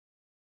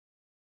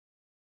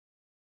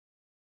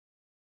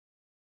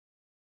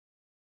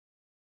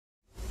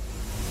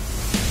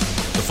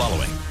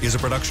following is a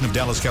production of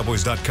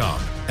DallasCowboys.com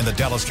and the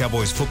Dallas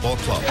Cowboys Football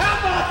Club. How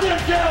about them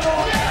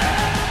Cowboys?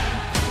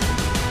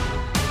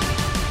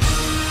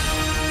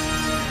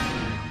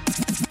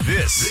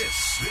 This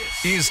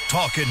is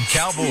Talkin'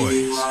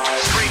 Cowboys.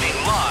 Streaming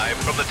live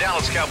from the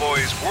Dallas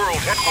Cowboys World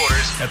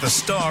Headquarters at the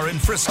Star in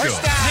Frisco.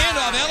 First down.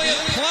 Handoff,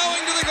 Elliott plowing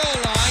to the goal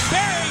line.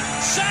 Buried,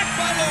 sacked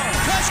by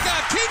Lawrence.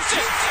 Prescott keeps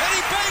it, and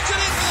he bangs it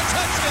in for the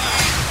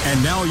touchdown. And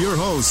now your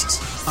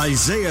hosts,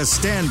 Isaiah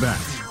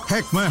Stanback,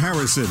 Heckma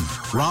Harrison,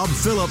 Rob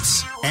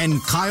Phillips, and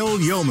Kyle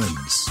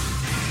Yeomans.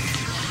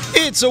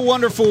 It's a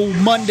wonderful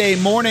Monday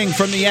morning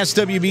from the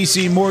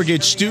SWBC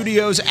Mortgage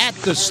Studios at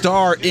the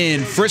Star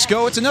in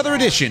Frisco. It's another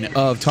edition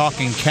of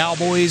Talking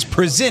Cowboys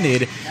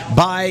presented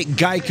by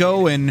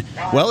Geico. And,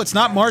 well, it's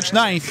not March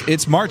 9th,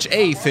 it's March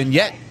 8th, and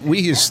yet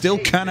we have still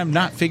kind of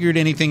not figured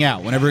anything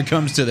out whenever it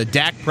comes to the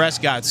Dak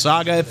Prescott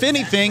saga. If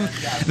anything,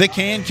 the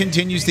can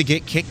continues to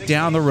get kicked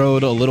down the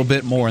road a little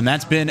bit more, and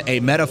that's been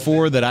a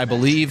metaphor that I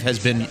believe has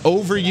been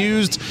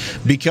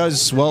overused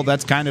because, well,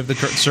 that's kind of the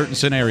certain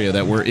scenario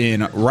that we're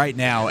in right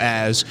now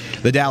as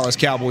the Dallas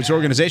Cowboys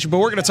organization. But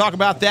we're going to talk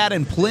about that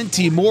and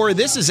plenty more.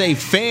 This is a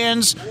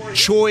fans'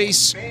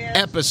 choice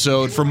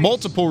episode for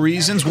multiple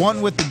reasons.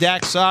 One, with the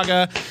Dak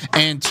saga,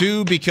 and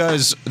two,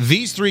 because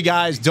these three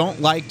guys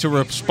don't like to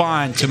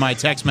respond to my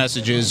text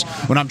messages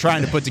when I'm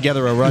trying to put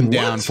together a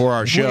rundown for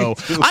our show.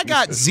 I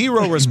got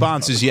 0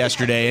 responses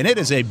yesterday, and it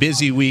is a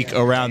busy week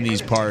around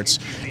these parts,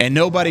 and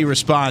nobody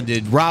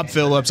responded. Rob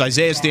Phillips,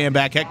 Isaiah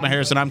Stanback, Heckma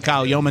Harrison, I'm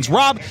Kyle Yeomans.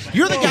 Rob,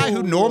 you're the guy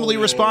who normally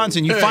responds,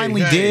 and you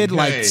finally did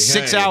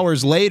 6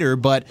 hours later,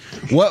 but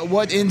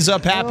what ends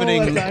up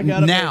happening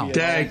now?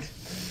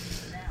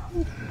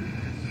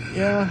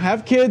 Yeah,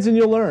 have kids and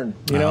you'll learn.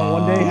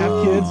 One day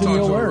have kids and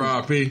you'll learn.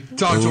 Talk to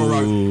him,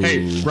 Roppy. Hey,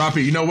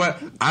 Roppy, you know what?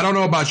 I don't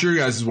know about your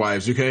guys'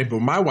 wives, okay? But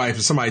my wife,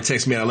 if somebody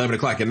texts me at 11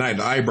 o'clock at night,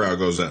 the eyebrow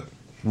goes up.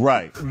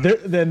 Right.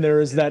 Then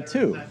there is that,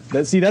 too.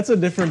 That's a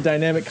different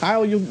dynamic.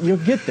 Kyle, you'll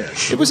get there.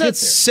 It was at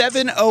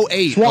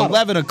 7:08,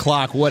 11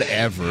 o'clock,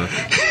 whatever.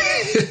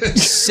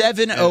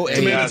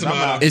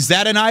 7:08. Is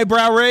that an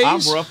eyebrow raise?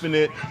 I'm roughing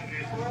it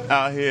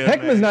out here.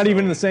 Heckman's not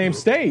even in the same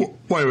state.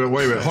 Wait a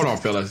minute. Hold on,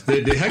 fellas.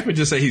 Did Heckman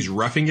just say he's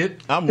roughing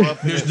it? I'm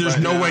roughing it. There's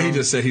no way he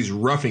just said he's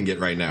roughing it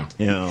right now.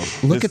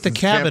 Look at the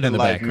cabin in the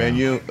background.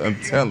 Man, I'm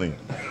telling you.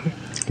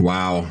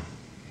 Wow.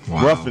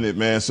 Roughing it,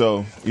 man.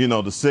 So,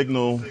 the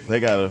signal, I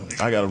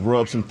gotta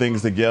rub some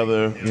things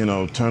together,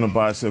 turn a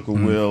bicycle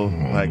wheel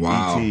like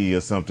ET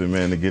or something,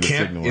 man, to get a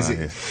signal out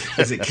here.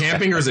 Is it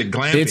camping or is it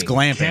glamping? It's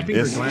glamping. Camping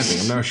or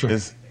glamping? I'm not sure.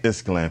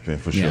 It's glamping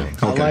for sure.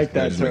 Okay. I like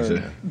that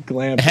term.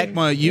 Glamping.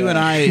 Heckma, you and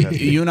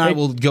I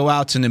will go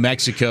out to New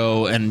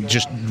Mexico and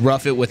just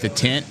rough it with a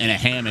tent and a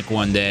hammock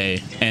one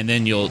day, and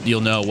then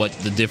you'll know what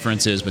the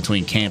difference is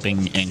between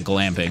camping and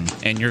glamping.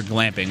 And you're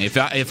glamping. If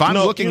I'm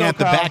looking at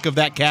the back of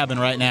that cabin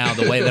right now,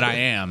 the way that I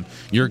am,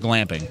 you're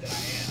glamping.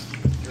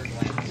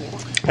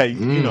 Hey,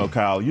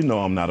 Kyle,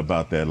 I'm not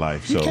about that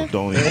life, so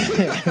don't even.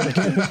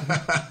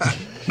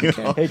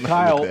 Hey,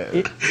 Kyle.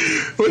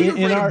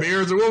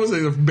 Bears, or what was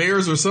it?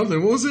 Bears or something?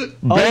 What was it?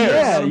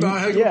 Bears.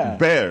 Yeah.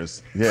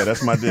 Bears. Yeah,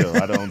 that's my deal.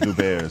 I don't do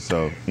bears,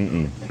 so.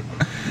 You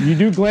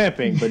do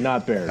glamping, but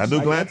not bears. I do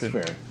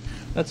glamping.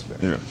 That's fair.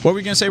 Yeah. What were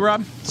you gonna say,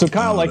 Rob? So,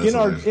 Kyle,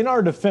 in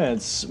our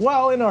defense,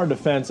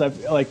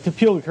 I've to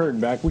peel the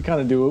curtain back. We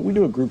kind of do it. We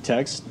do a group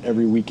text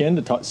every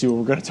weekend to see what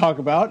we're going to talk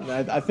about.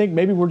 And I think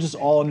maybe we're just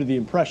all under the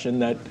impression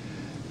that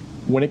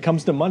when it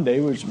comes to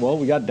Monday,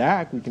 we got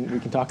Dak. We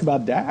can talk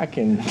about Dak,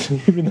 and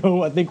even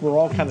though I think we're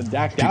all kind of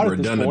Dak'd out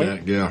at this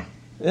point. Yeah.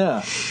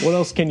 What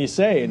else can you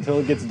say until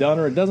it gets done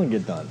or it doesn't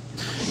get done?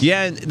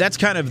 Yeah, that's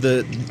kind of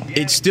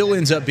it still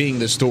ends up being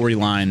the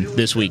storyline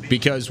this week,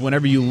 because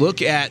whenever you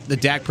look at the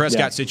Dak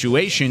Prescott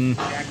situation,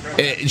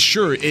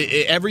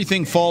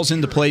 everything falls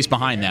into place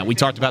behind that. We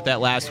talked about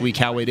that last week,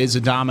 how it is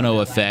a domino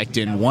effect,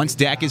 and once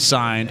Dak is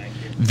signed,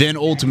 then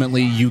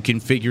ultimately you can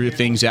figure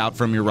things out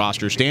from your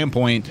roster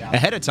standpoint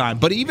ahead of time.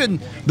 But even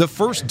the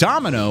first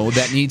domino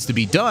that needs to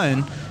be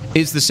done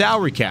is the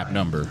salary cap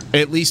number,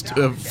 at least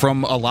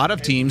from a lot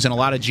of teams and a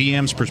lot of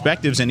GMs'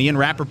 perspectives. And Ian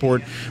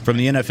Rappaport from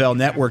the NFL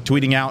Network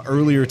tweeting out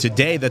earlier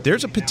today that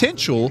there's a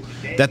potential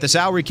that the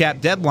salary cap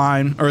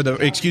deadline, or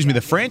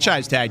the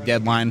franchise tag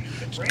deadline,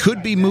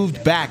 could be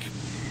moved back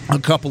a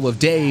couple of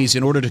days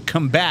in order to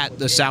combat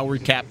the salary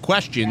cap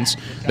questions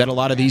that a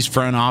lot of these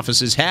front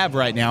offices have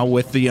right now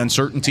with the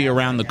uncertainty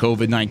around the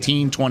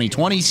COVID-19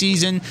 2020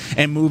 season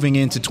and moving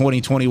into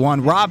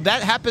 2021. Rob,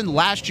 that happened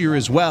last year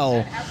as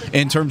well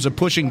in terms of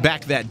pushing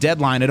back that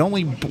deadline. It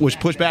only was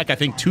pushed back, I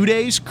think, 2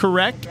 days,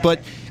 correct? But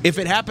if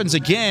it happens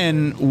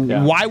again,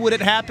 why would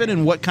it happen,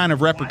 and what kind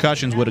of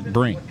repercussions would it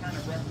bring?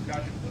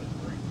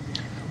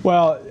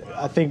 Well,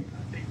 I think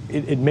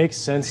it makes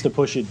sense to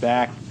push it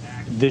back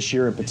this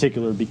year in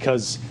particular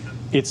because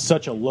it's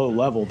such a low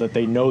level that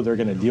they know they're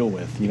going to deal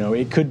with.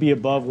 It could be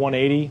above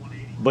 180,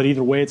 but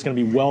either way it's going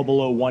to be well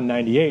below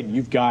 198.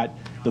 You've got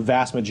the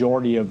vast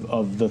majority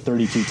of the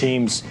 32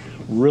 teams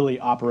really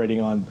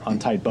operating on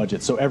tight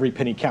budgets, so every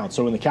penny counts.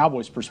 So in the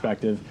Cowboys'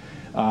 perspective,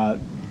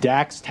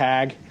 Dak's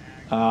tag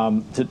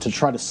to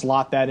try to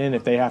slot that in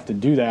if they have to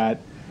do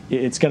that.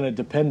 It's going to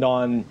depend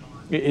on.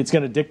 It's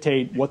going to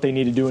dictate what they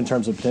need to do in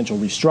terms of potential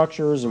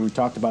restructures, or we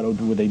talked about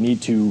would they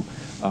need to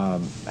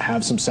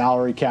have some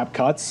salary cap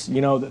cuts.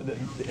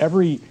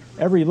 Every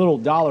little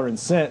dollar and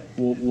cent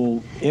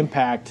will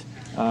impact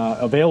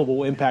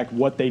will impact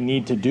what they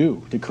need to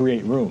do to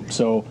create room.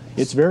 So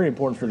it's very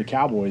important for the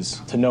Cowboys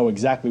to know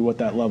exactly what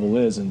that level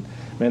is. And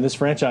man, this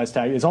franchise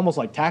tag is almost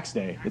like tax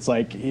day. It's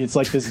like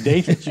this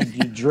date that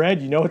you dread.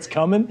 It's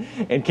coming.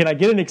 And can I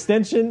get an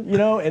extension?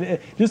 And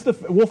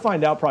we'll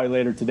find out probably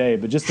later today.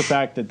 But just the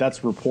fact that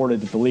that's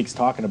reported that the league's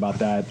talking about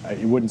that,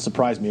 it wouldn't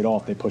surprise me at all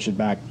if they push it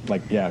back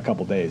a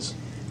couple days.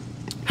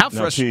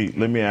 Now, T,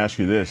 let me ask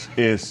you this: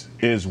 Is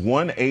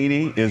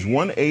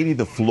 180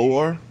 the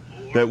floor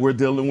that we're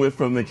dealing with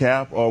from the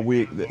cap? Or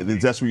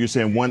that's what you're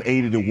saying?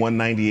 180 to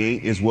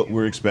 198 is what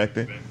we're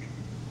expecting.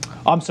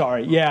 I'm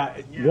sorry. Yeah,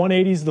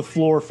 180 is the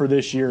floor for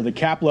this year. The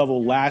cap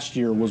level last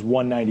year was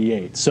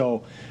 198.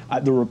 So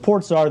the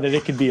reports are that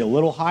it could be a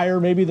little higher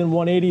maybe than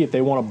 180 if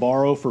they want to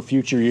borrow for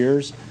future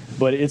years,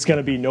 but it's going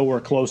to be nowhere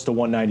close to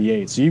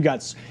 198. So you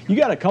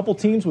got a couple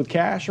teams with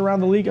cash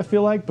around the league, I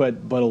feel like, but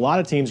a lot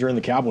of teams are in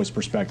the Cowboys'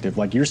 perspective.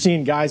 Like you're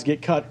seeing guys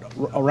get cut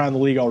around the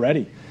league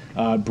already,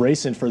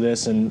 bracing for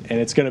this, and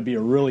it's going to be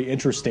a really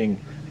interesting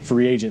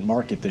free agent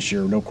market this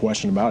year, no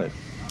question about it.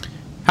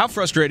 How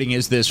frustrating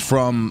is this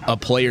from a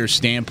player's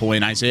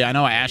standpoint, Isaiah? I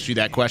know I asked you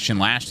that question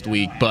last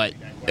week, but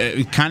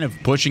kind of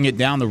pushing it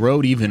down the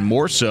road even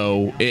more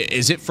so.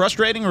 Is it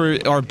frustrating, or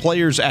are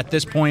players at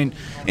this point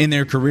in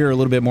their career a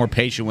little bit more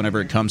patient whenever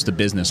it comes to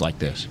business like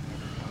this?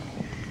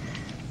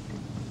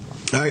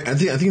 I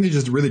think it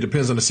just really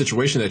depends on the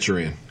situation that you're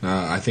in.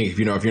 I think if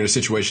you're in a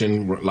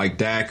situation like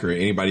Dak or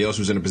anybody else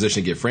who's in a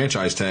position to get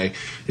franchise tag,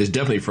 it's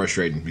definitely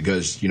frustrating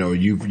because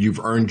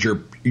you've earned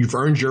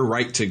your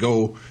right to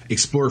go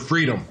explore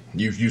freedom.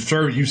 You've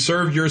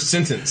served your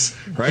sentence,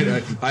 right?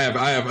 I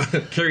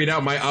have carried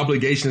out my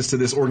obligations to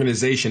this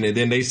organization, and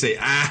then they say,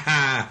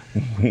 I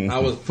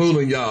was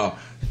fooling y'all.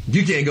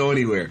 You can't go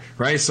anywhere,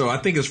 right? So I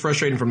think it's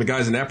frustrating from the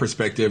guys in that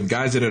perspective.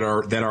 Guys that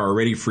are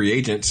already free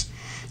agents,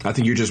 I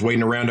think you're just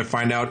waiting around to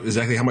find out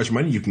exactly how much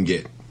money you can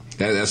get.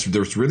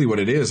 That's really what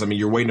it is. I mean,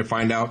 you're waiting to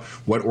find out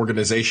what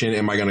organization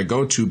am I going to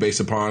go to based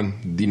upon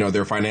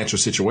their financial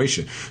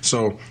situation.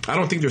 So I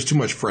don't think there's too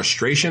much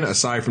frustration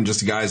aside from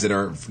just the guys that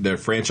are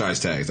franchise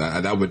tags.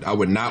 I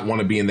would not want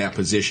to be in that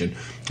position,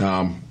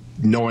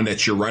 knowing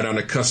that you're right on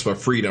the cusp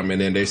of freedom, and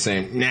then they're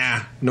saying,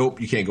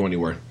 nope, you can't go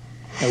anywhere.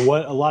 And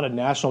what a lot of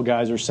national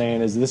guys are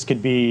saying is this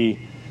could be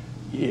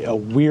a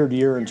weird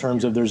year in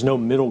terms of there's no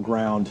middle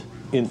ground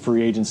in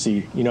free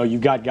agency.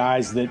 You've got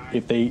guys that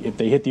if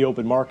they hit the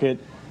open market,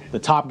 the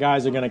top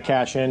guys are going to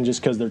cash in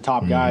just because they're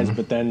top guys.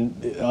 But then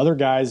the other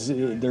guys,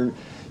 you're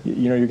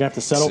going to have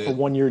to settle for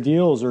 1 year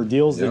deals or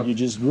deals that you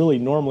just really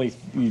normally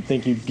you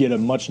think you'd get a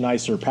much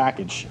nicer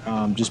package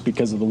just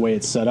because of the way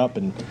it's set up.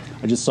 And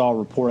I just saw a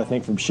report, I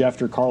think, from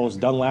Schefter. Carlos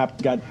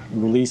Dunlap got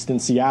released in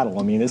Seattle.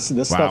 I mean, this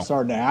stuff's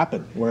starting to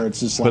happen where it's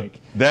just but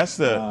that's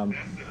the.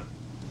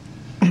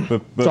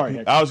 But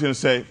sorry, I was going to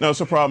say, no,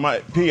 it's a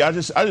problem. P, I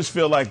just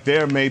feel like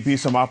there may be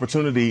some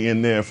opportunity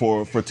in there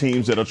for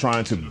teams that are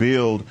trying to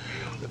build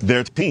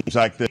their teams,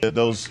 like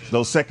those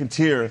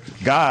second-tier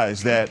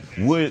guys that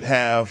would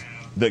have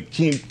the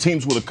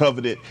teams would have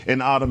coveted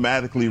and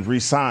automatically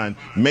re-signed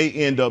may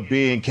end up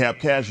being cap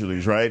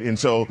casualties, right? And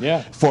so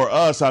for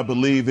us, I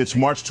believe it's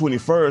March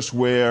 21st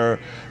where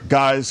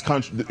guys'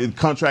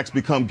 contracts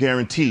become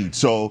guaranteed.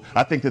 So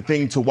I think the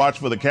thing to watch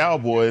for the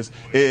Cowboys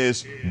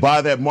is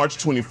by that March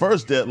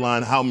 21st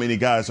deadline, how many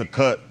guys are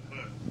cut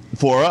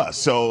for us,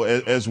 so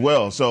as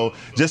well. So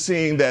just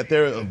seeing that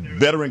there are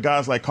veteran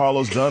guys like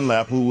Carlos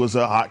Dunlap, who was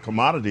a hot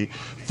commodity,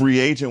 free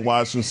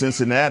agent-wise from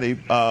Cincinnati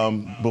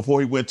before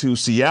he went to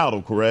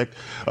Seattle, correct?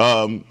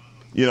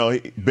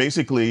 He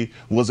basically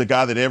was a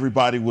guy that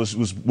everybody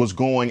was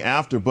going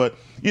after. But,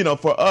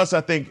 for us,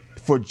 I think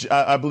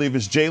I believe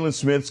it's Jalen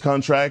Smith's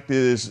contract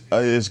is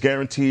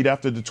guaranteed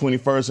after the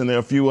 21st, and there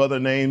are a few other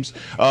names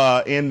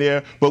in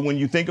there. But when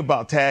you think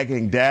about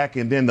tagging Dak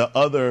and then the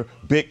other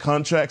big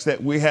contracts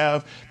that we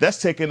have,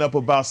 that's taking up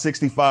about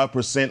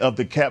 65% of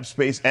the cap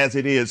space as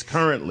it is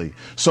currently.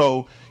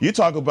 So you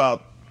talk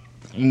about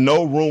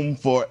no room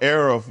for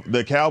error of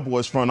the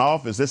Cowboys front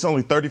office. There's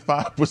only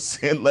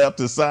 35% left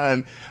to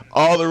sign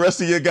all the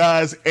rest of your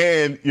guys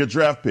and your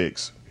draft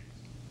picks.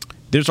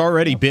 There's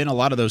already been a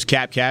lot of those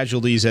cap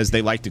casualties, as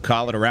they like to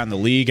call it, around the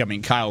league. I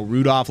mean, Kyle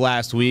Rudolph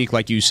last week,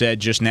 like you said,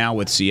 just now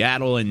with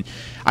Seattle. And,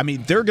 I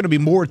mean, there are going to be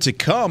more to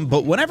come.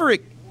 But whenever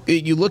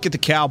you look at the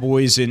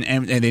Cowboys, and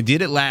they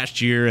did it last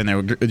year, and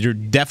they're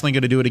definitely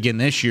going to do it again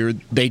this year,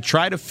 they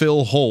try to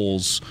fill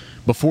holes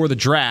before the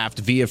draft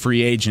via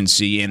free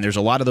agency, and there's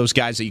a lot of those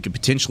guys that you could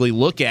potentially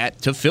look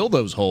at to fill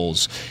those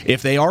holes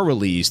if they are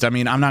released. I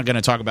mean, I'm not going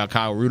to talk about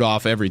Kyle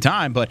Rudolph every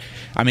time, but,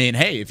 I mean,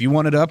 hey, if you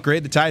wanted to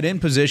upgrade the tight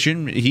end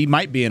position, he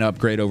might be an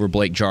upgrade over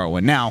Blake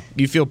Jarwin. Now,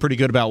 you feel pretty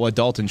good about what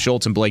Dalton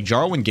Schultz and Blake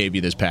Jarwin gave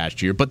you this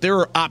past year, but there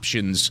are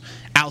options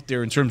out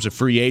there in terms of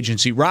free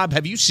agency. Rob,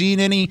 have you seen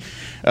any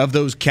of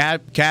those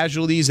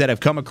casualties that have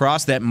come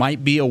across that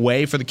might be a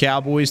way for the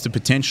Cowboys to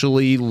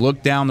potentially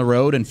look down the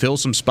road and fill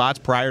some spots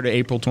prior to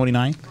April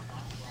 29th?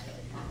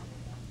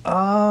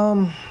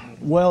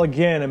 Well,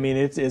 again, I mean,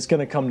 it's going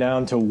to come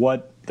down to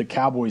what the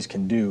Cowboys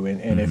can do.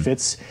 And if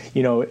it's,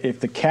 if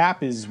the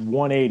cap is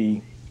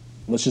 180,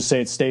 let's just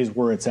say it stays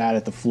where it's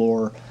at the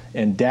floor,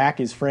 and Dak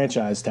is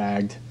franchise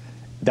tagged,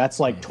 that's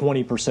like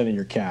 20% of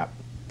your cap.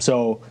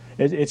 So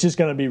it's just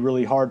going to be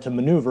really hard to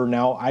maneuver.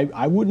 Now,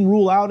 I wouldn't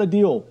rule out a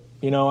deal.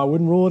 I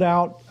wouldn't rule it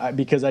out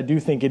because I do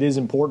think it is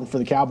important for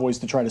the Cowboys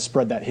to try to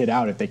spread that hit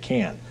out if they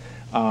can.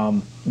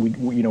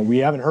 We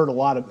haven't heard a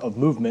lot of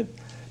movement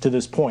to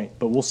this point,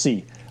 but we'll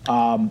see.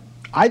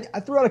 I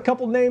threw out a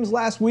couple names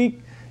last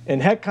week,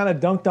 and Heck kind of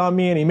dunked on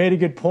me, and he made a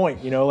good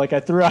point. Like I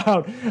threw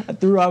out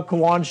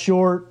Kawan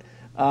Short,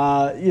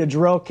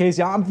 Jarrell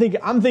Casey. I'm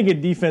thinking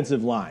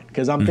defensive line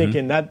because I'm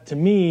thinking that, to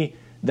me,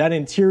 that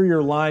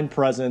interior line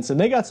presence, and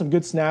they got some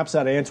good snaps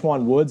out of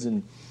Antoine Woods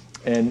and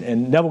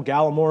Neville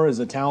Gallimore is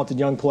a talented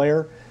young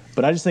player.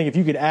 But I just think if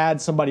you could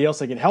add somebody else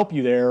that can help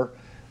you there,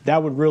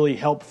 that would really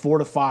help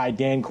fortify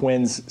Dan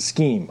Quinn's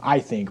scheme, I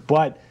think.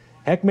 But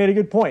Heck made a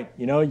good point.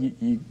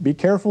 You be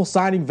careful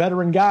signing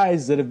veteran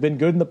guys that have been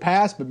good in the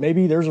past, but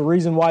maybe there's a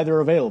reason why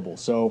they're available.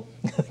 So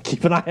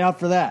keep an eye out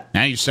for that.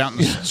 Now you're starting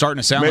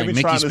to sound like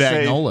Mickey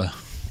Spagnola.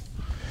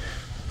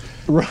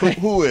 Right.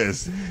 Who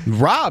is?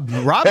 Rob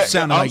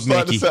sounded like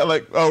Mickey. To sound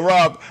like, oh,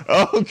 Rob.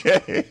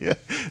 Okay.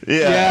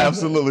 Yeah,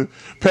 absolutely.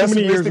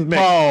 Pessimistic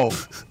Paul.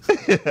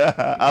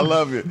 Yeah, I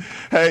love it.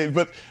 Hey,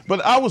 but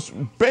I was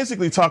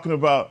basically talking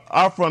about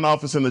our front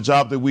office and the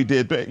job that we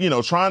did,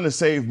 trying to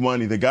save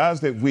money. The guys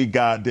that we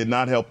got did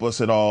not help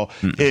us at all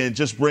in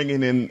just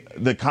bringing in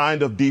the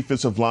kind of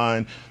defensive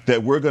line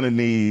that we're going to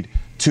need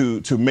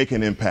to make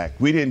an impact.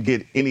 We didn't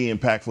get any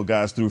impactful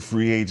guys through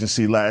free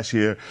agency last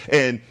year.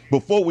 And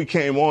before we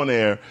came on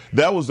air,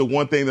 that was the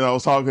one thing that I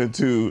was talking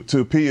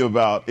to P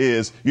about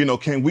is,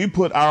 can we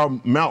put our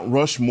Mount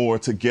Rushmore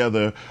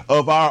together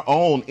of our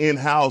own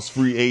in-house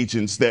free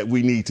agents that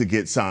we need to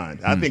get signed?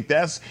 I think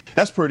that's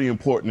pretty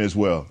important as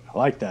well. I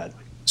like that.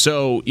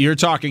 So you're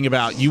talking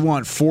about you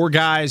want 4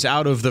 guys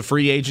out of the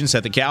free agents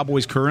that the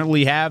Cowboys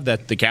currently have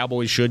that the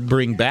Cowboys should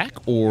bring back,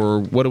 or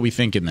what are we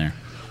thinking there?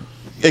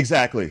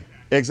 Exactly.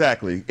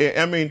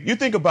 I mean, you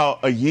think about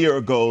a year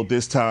ago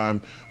this time,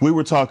 we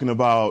were talking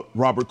about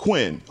Robert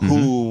Quinn,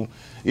 who,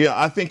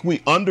 I think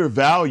we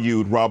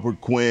undervalued Robert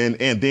Quinn,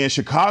 and then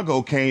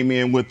Chicago came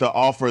in with the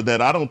offer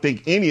that I don't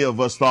think any of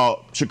us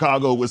thought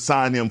Chicago would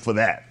sign him for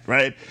that,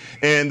 right?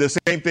 And the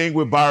same thing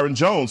with Byron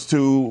Jones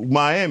to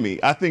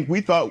Miami. I think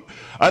we thought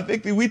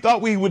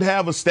we would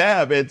have a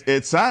stab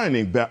at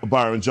signing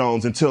Byron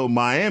Jones until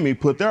Miami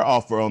put their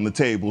offer on the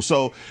table.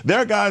 So there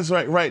are guys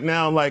right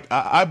now, like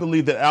I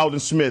believe that Aldon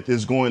Smith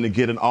is going to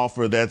get an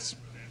offer that's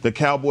the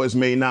Cowboys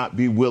may not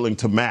be willing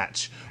to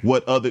match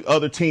what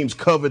other teams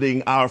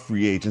coveting our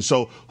free agents.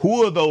 So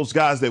who are those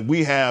guys that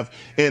we have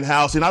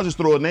in-house? And I'll just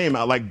throw a name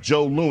out, like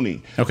Joe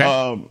Looney.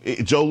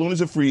 Okay. Joe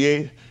Looney's a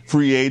free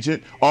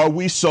agent. Are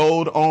we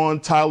sold on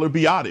Tyler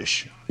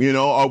Biadasz?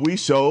 Are we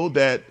sold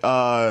that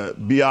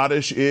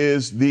Biadasz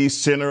is the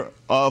center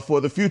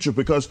for the future?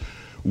 Because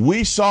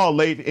we saw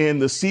late in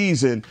the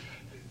season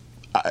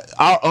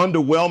our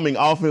underwhelming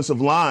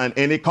offensive line,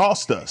 and it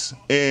cost us.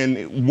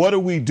 And what do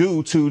we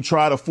do to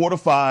try to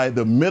fortify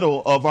the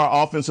middle of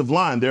our offensive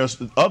line?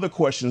 There's other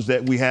questions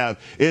that we have.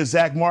 Is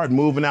Zach Martin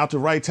moving out to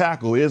right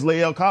tackle? Is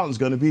Lael Collins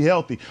going to be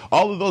healthy?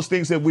 All of those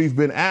things that we've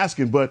been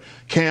asking, but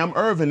Cam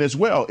Irvin as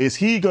well. Is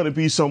he going to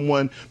be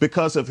someone,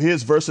 because of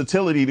his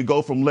versatility to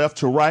go from left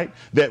to right,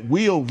 that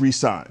we'll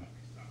re-sign?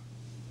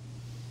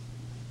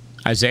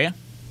 Isaiah?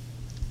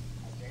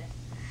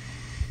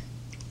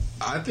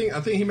 I think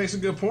he makes a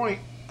good point.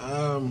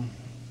 Yeah,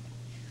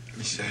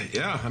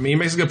 I mean, he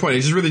makes a good point.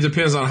 It just really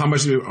depends on how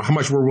much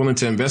we're willing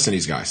to invest in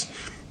these guys.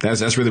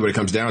 That's really what it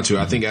comes down to.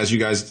 I think as you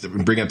guys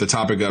bring up the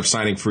topic of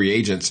signing free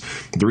agents,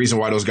 the reason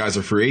why those guys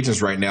are free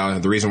agents right now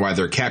and the reason why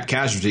they're cap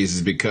casualties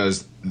is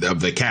because of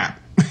the cap.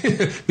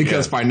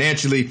 Because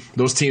financially,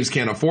 those teams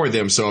can't afford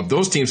them. So if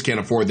those teams can't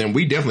afford them,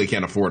 we definitely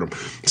can't afford them.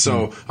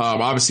 So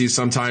obviously,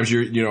 sometimes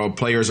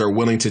players are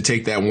willing to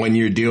take that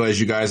 1-year deal, as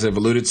you guys have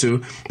alluded to,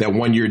 that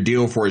 1-year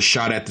deal for a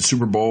shot at the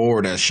Super Bowl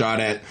or that shot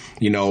at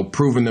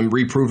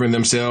reproving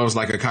themselves,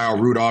 like a Kyle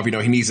Rudolph.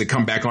 He needs to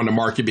come back on the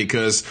market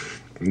because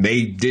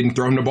they didn't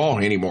throw him the ball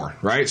anymore,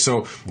 right?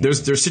 So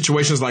there's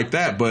situations like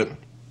that, but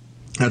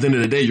at the end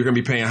of the day, you're going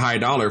to be paying high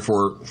dollar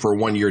for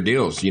 1 year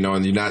deals,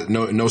 and you're not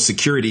no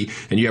security,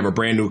 and you have a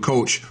brand new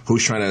coach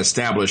who's trying to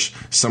establish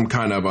some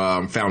kind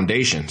of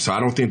foundation. So I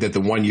don't think that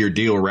the 1 year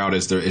deal route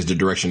is the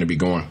direction to be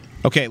going.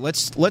 Okay,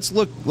 let's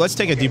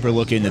take a deeper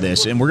look into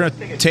this, and we're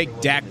going to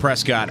take Dak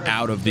Prescott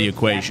out of the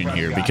equation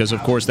here because,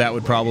 of course, that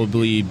would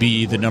probably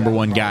be the number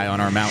one guy on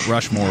our Mount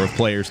Rushmore of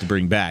players to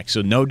bring back.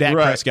 So no Dak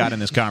Prescott in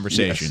this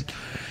conversation. Yes.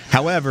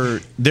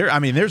 However,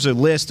 there's a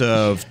list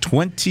of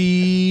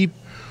 20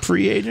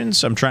 free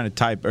agents. I'm trying to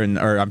type or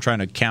I'm trying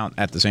to count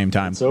at the same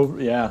time. So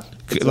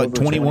like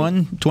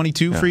 21,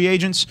 22 free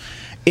agents.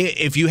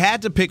 If you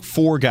had to pick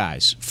four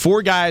guys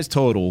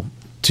total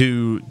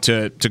to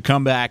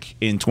come back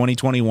in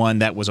 2021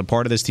 that was a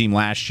part of this team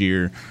last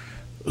year,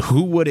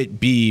 who would it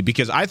be?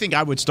 Because I think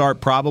I would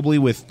start probably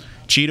with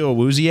Chido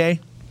Awuzie,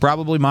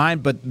 probably mine,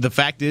 but the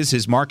fact is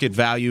his market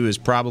value is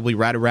probably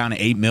right around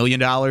 $8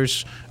 million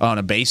on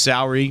a base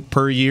salary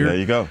per year. There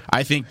you go.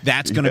 I think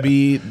that's going to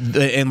be,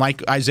 and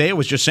like Isaiah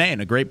was just saying,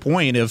 a great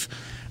point of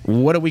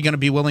what are we going to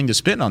be willing to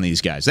spend on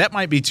these guys? That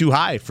might be too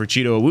high for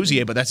Chido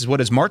Awuzie, but that's what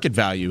his market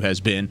value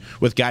has been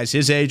with guys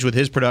his age, with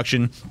his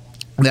production,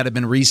 that have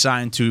been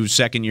re-signed to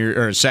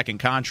second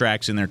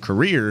contracts in their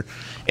career,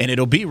 and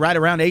it'll be right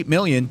around $8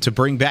 million to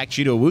bring back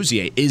Chido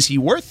Awuzie. Is he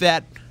worth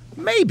that?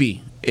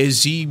 Maybe.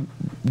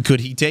 Could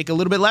he take a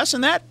little bit less than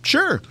that?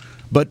 Sure.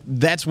 But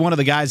that's one of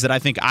the guys that I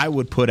think I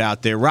would put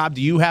out there. Rob,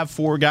 do you have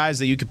four guys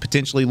that you could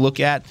potentially look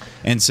at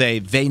and say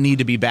they need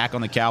to be back on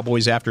the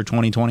Cowboys after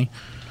 2020?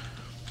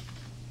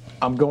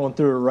 I'm going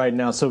through it right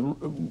now. So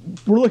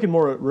we're looking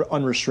more at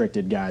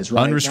unrestricted guys,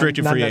 right?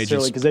 Unrestricted free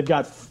agents. Because they've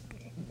got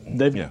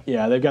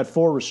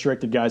four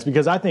restricted guys.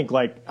 Because I think,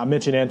 like I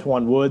mentioned,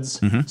 Antoine Woods,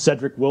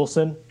 Cedric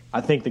Wilson. I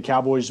think the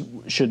Cowboys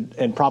should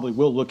and probably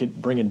will look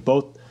at bringing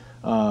both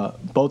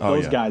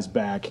those guys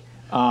back.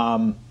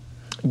 I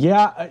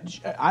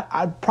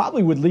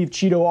probably would leave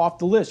Chido off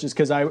the list just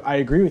because I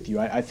agree with you.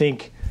 I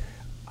think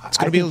it's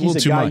going to be a little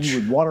he's too guy much.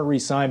 You would want to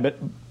re-sign,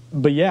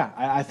 but yeah,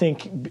 I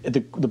think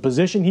the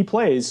position he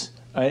plays,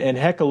 and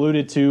Heck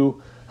alluded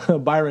to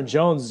Byron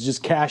Jones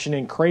just cashing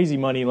in crazy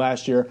money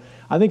last year.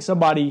 I think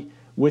somebody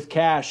with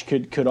cash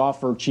could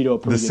offer Chido a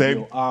pretty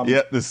good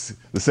deal.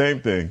 The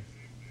same thing.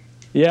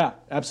 Yeah,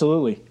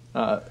 absolutely.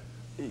 So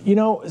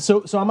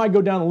I might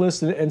go down the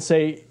list and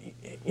say,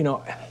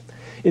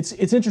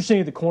 it's interesting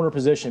at the corner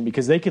position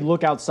because they could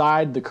look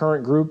outside the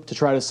current group to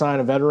try to sign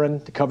a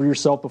veteran to cover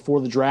yourself before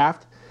the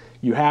draft.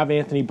 You have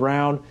Anthony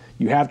Brown,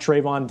 you have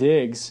Trayvon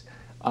Diggs.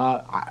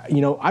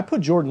 I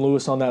put Jordan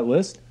Lewis on that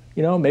list.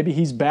 Maybe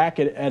he's back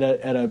at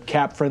a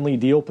cap-friendly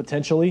deal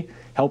potentially,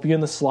 help you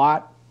in the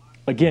slot.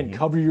 Again,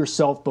 cover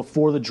yourself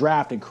before the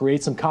draft and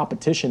create some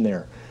competition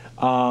there.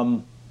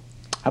 How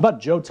about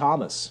Joe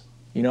Thomas?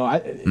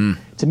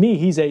 To me,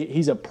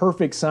 he's a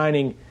perfect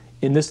signing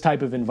in this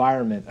type of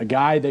environment. A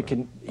guy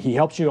that he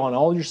helps you on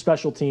all your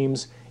special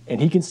teams,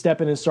 and he can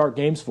step in and start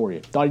games for you.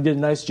 Thought he did a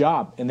nice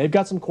job. And they've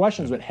got some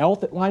questions with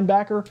health at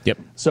linebacker. Yep.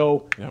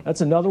 So that's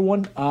another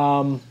one.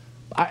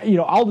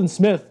 Aldon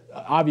Smith,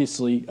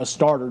 obviously a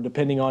starter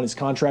depending on his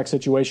contract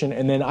situation,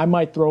 and then I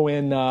might throw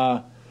in.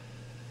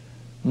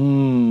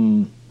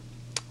 Looney's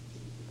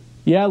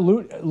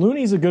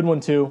a good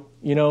one too.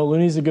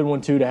 Looney's a good one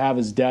too to have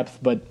his depth,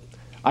 but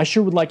I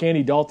sure would like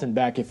Andy Dalton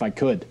back if I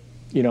could,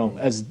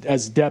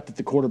 as depth at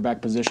the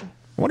quarterback position.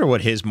 I wonder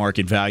what his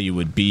market value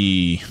would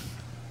be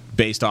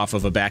based off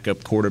of a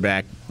backup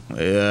quarterback.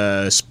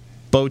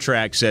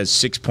 Spotrac says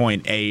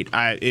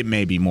 6.8. It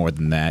may be more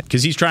than that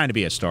because he's trying to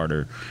be a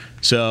starter.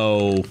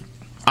 So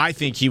I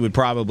think he would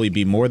probably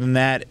be more than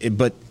that.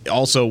 But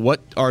also,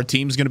 what are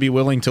teams going to be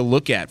willing to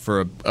look at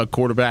for a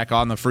quarterback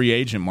on the free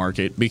agent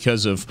market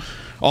because of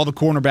all the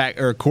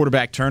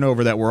quarterback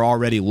turnover that we're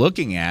already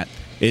looking at?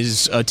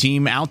 Is a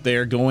team out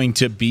there going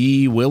to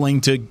be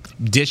willing to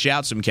dish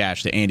out some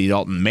cash to Andy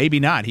Dalton? Maybe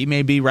not. He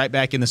may be right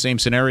back in the same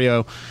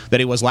scenario that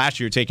he was last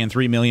year, taking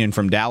 $3 million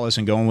from Dallas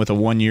and going with a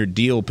 1-year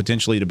deal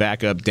potentially to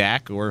back up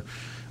Dak or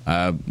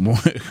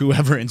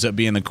whoever ends up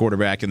being the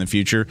quarterback in the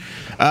future.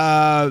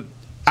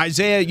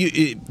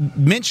 Isaiah,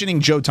 mentioning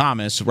Joe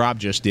Thomas, Rob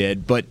just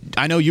did, but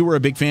I know you were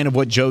a big fan of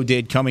what Joe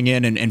did coming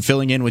in and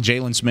filling in with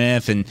Jalen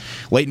Smith and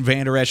Leighton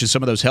Vander Esch and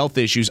some of those health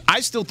issues.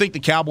 I still think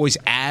the Cowboys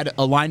add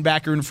a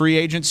linebacker in free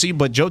agency,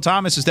 but Joe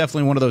Thomas is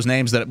definitely one of those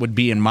names that would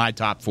be in my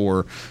top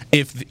four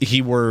if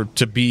he were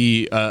to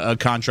be a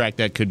contract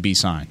that could be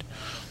signed.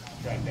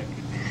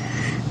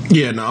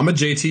 Yeah, no, I'm a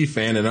JT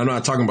fan, and I'm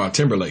not talking about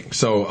Timberlake.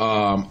 So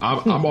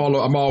I'm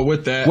all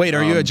with that. Wait,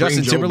 are you a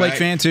Justin Timberlake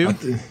fan too?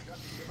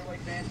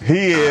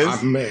 He is.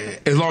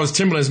 As long as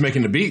Timberland's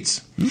making the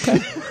beats.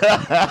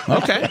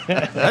 Okay.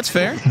 That's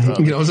fair. So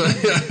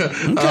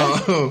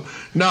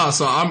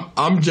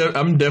I'm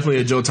definitely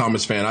a Joe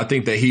Thomas fan. I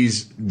think that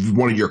he's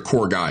one of your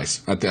core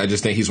guys. I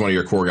just think he's one of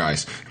your core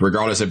guys.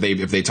 Regardless if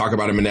they talk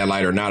about him in that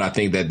light or not, I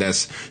think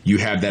that you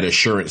have that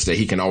assurance that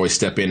he can always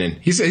step in, and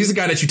he's a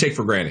guy that you take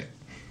for granted.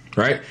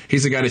 Right?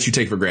 He's a guy that you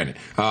take for granted.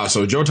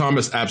 So Joe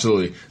Thomas,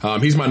 absolutely.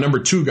 He's my number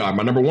 2 guy.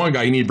 My number 1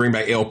 guy, you need to bring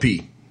back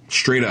LP.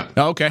 Straight up.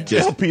 Okay.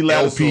 LP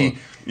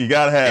You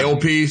gotta have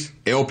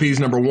LP's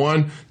number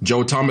 1,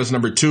 Joe Thomas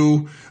number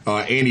 2,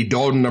 Andy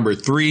Dalton number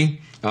 3,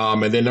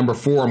 and then number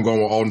 4 I'm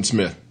going with Aldon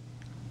Smith.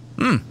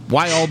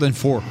 Why Aldon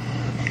 4?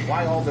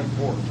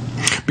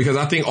 Because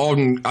I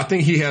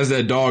think he has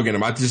that dog in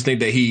him. I just think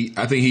that he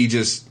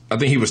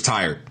was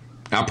tired.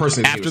 I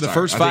personally think after the tired.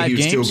 first 5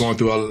 games, he was still going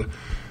through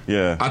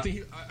Yeah.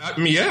 I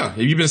mean, yeah.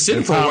 You've been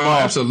sitting for a while,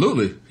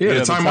 absolutely. Yeah,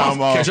 the time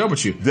off catch up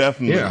with you.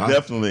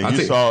 Definitely.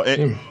 You saw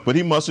it, but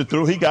he mustered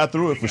through. He got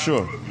through it for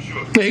sure.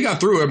 Yeah, he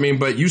got through it. I mean,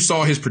 but you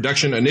saw his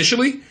production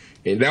initially,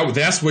 and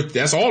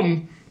that's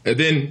Aldon, and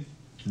then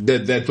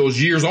that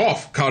those years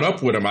off caught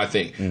up with him, I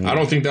think. Mm-hmm. I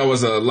don't think that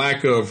was a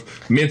lack of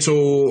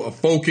mental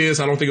focus.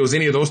 I don't think it was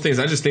any of those things.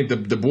 I just think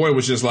the boy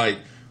was just like,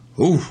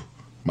 ooh,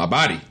 my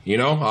body,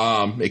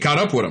 it caught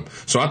up with him.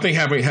 So I think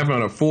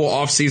having a full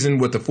off season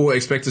with the full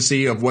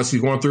expectancy of what he's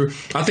going through,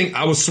 I think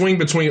I would swing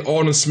between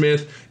Aldon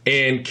Smith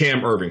and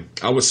Cam Irving.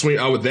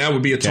 That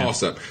would be a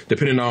toss up,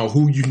 depending on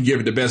who you can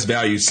give the best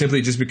value,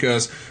 simply just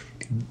because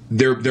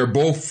they're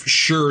both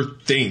sure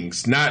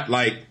things. Not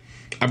like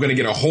I'm going to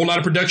get a whole lot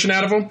of production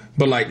out of them,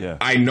 but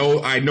I know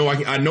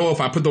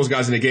if I put those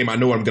guys in the game, I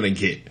know what I'm going to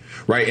get,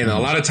 right? And a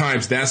lot of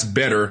times that's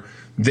better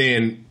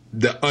than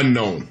the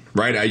unknown,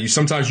 right?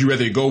 Sometimes you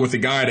rather go with the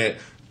guy that,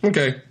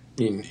 okay,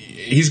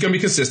 he's going to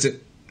be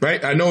consistent,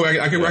 right? I know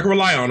I can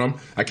rely on him.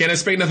 I can't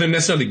expect nothing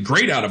necessarily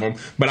great out of him,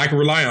 but I can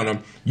rely on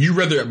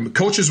him.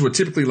 Coaches would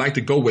typically like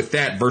to go with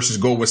that versus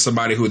go with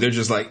somebody who they're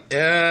just like,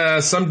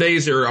 some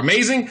days they're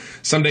amazing,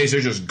 some days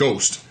they're just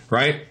ghost,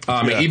 right?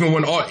 And even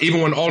when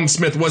Aldon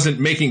Smith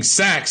wasn't making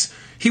sacks,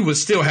 he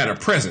still had a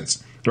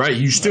presence. Right,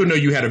 you still know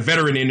you had a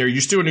veteran in there. You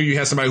still knew you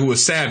had somebody who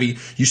was savvy.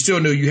 You still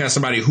knew you had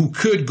somebody who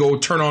could go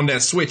turn on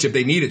that switch if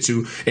they needed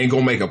to and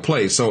go make a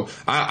play. So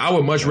I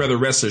would much rather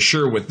rest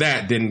assured with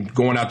that than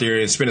going out there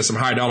and spending some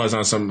high dollars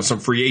on some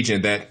free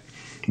agent that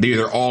they're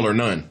either all or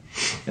none.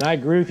 And I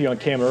agree with you on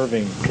Cam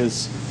Irving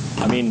because,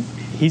 I mean,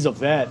 he's a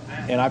vet,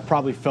 and I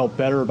probably felt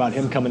better about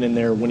him coming in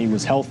there when he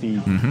was healthy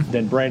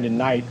than Brandon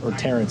Knight or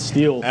Terrence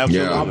Steele.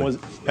 Absolutely.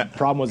 The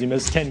problem was he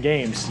missed 10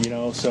 games,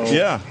 so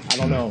I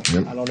don't know.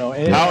 I don't know.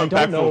 And How I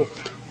don't know.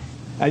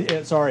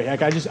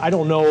 impactful? I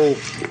don't know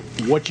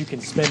what you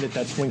can spend at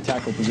that swing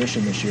tackle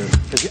position this year.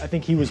 Because I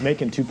think he was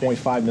making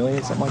 $2.5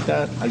 million, something like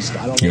that. I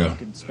don't know if you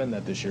can spend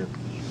that this year.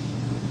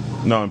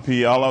 No, and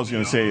P, all I was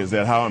going to say is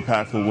that how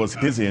impactful was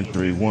his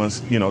injury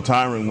once,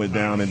 Tyron went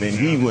down and then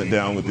he went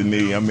down with the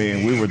knee. I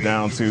mean, we were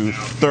down to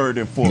third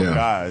and fourth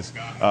guys,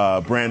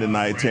 Brandon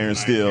Knight, Terrence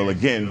Steele.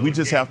 Again, we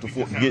just have to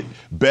get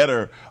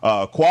better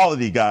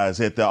quality guys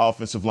at the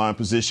offensive line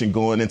position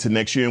going into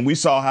next year. And we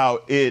saw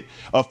how it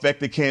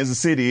affected Kansas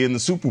City in the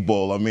Super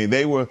Bowl. I mean,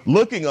 they were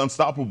looking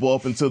unstoppable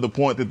up until the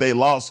point that they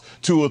lost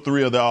 2 or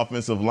 3 of their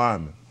offensive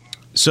linemen.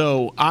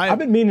 So I've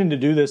been meaning to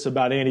do this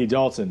about Andy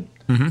Dalton.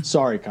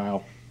 Sorry,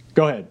 Kyle.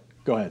 Go ahead.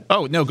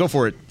 Oh, no, go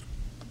for it.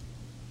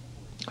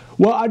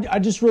 Well, I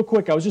just real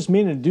quick, I was just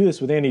meaning to do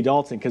this with Andy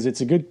Dalton because it's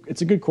a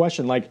good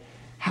question. Like,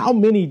 how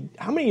many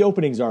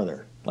openings are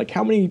there? Like,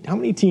 how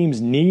many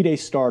teams need a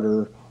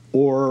starter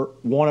or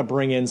want to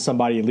bring in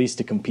somebody at least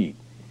to compete?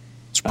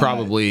 It's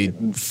probably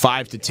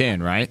 5 to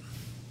 10, right?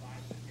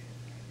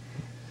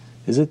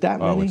 Is it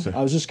that many?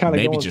 I was just kind of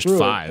maybe going just through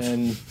 5. it,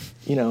 and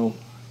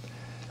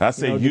I'd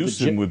say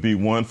Houston would be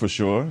one for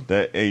sure.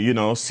 That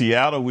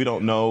Seattle, we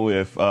don't know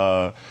if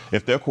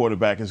their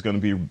quarterback is going to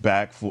be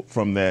back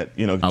from that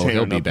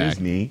tearing up his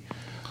knee.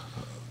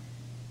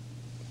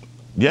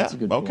 Yeah. That's a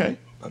good okay. Point.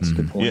 That's a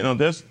good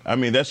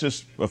point. That's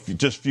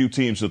just few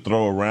teams to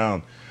throw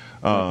around.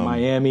 Like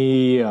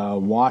Miami,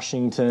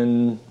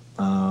 Washington,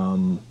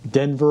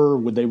 Denver.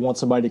 Would they want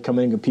somebody to come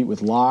in and compete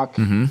with Locke?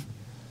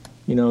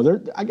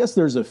 I guess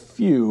there's a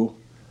few.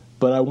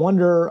 But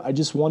I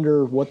just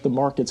wonder what the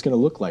market's going to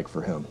look like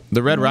for him.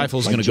 The Red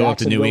Rifle's going to go up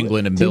to New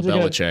England and Bill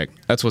Belichick.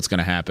 That's what's going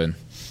to happen.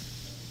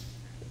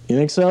 You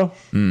think so?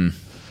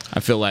 I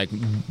feel like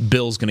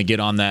Bill's going to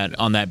get on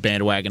that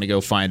bandwagon to go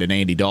find an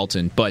Andy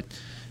Dalton. But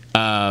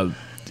I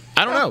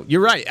don't know. You're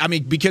right. I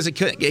mean, because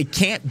it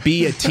can't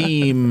be a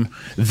team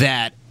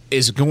that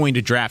is going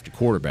to draft a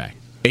quarterback.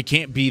 It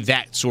can't be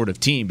that sort of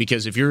team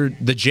because if you're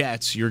the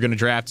Jets, you're going to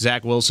draft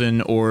Zach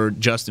Wilson or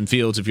Justin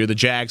Fields. If you're the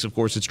Jags, of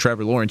course, it's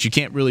Trevor Lawrence. You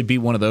can't really be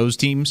one of those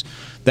teams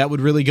that would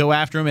really go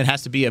after him. It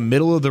has to be a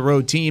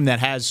middle-of-the-road team that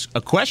has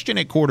a question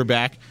at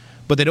quarterback,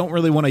 but they don't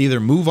really want to either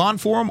move on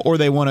for him or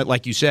they want to,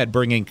 like you said,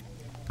 bring in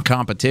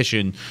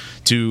competition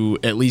to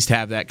at least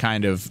have that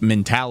kind of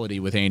mentality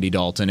with Andy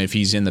Dalton if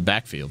he's in the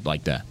backfield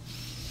like that.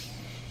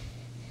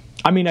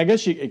 I mean, I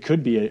guess it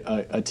could be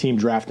a team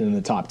drafted in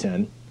the top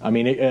 10. I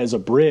mean, as a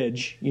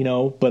bridge,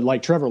 but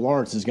like Trevor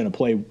Lawrence is going to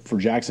play for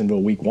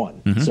Jacksonville week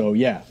 1. So,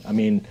 yeah, I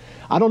mean,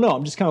 I don't know.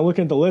 I'm just kind of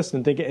looking at the list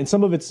and thinking, and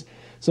some of it's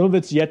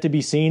yet to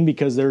be seen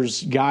because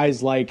there's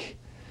guys like,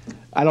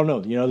 I don't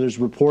know, there's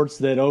reports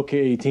that,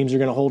 okay, teams are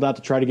going to hold out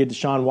to try to get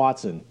Deshaun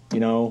Watson,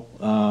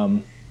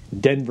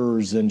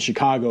 Denver's and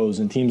Chicago's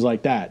and teams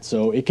like that.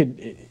 So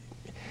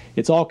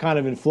it's all kind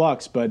of in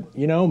flux, but,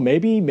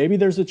 maybe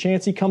there's a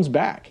chance he comes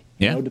back,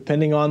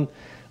 depending on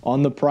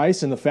the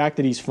price and the fact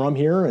that he's from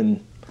here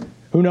and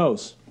who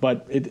knows?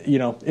 But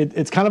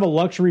it's kind of a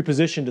luxury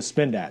position to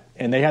spend at,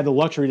 and they had the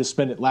luxury to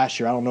spend it last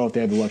year. I don't know if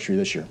they have the luxury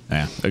this year.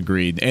 Yeah,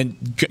 agreed.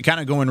 And kind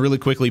of going really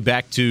quickly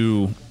back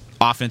to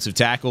offensive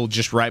tackle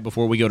just right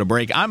before we go to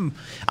break. I'm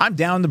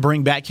down to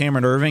bring back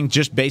Cameron Erving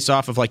just based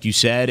off of, like you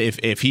said,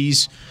 if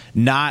he's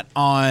not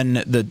on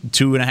the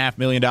 $2.5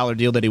 million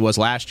deal that he was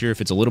last year, if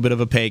it's a little bit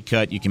of a pay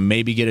cut, you can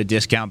maybe get a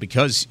discount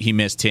because he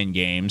missed 10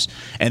 games.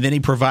 And then he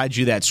provides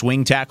you that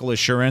swing tackle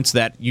assurance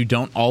that you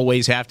don't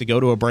always have to go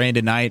to a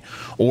Brandon Knight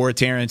or a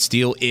Terrence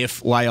Steele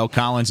if La'el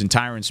Collins and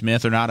Tyron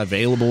Smith are not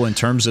available in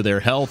terms of their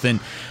health. And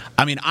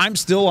I mean, I'm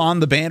still on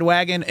the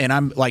bandwagon, and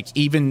I'm like,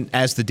 even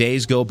as the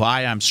days go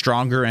by, I'm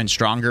stronger and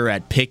stronger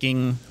at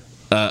picking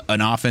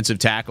an offensive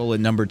tackle at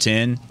number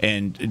 10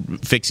 and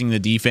fixing the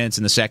defense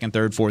in the second,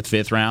 third, fourth,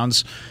 fifth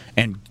rounds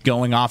and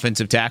going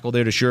offensive tackle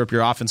there to shore up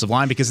your offensive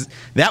line, because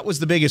that was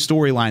the biggest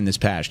storyline this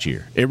past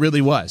year. It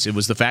really was. It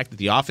was the fact that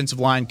the offensive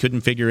line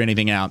couldn't figure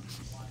anything out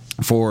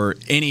for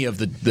any of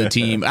the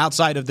team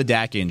outside of the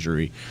Dak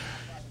injury,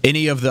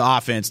 any of the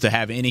offense to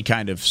have any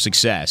kind of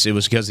success. It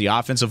was because the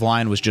offensive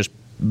line was just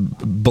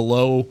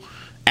below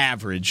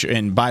average,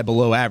 and by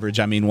below average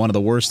I mean one of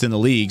the worst in the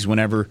leagues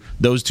whenever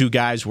those two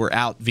guys were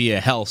out via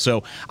health.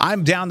 So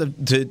I'm down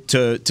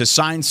to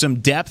sign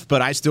some depth,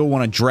 but I still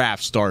want to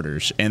draft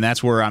starters, and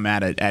that's where I'm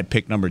at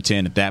pick number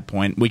 10 at that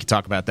point. We can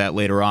talk about that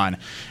later on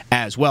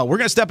as well. We're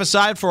going to step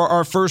aside for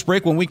our first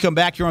break. When we come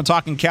back here on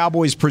Talking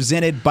Cowboys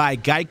presented by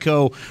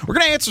Geico, we're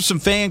going to answer some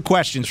fan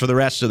questions for the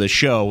rest of the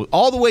show.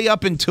 All the way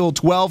up until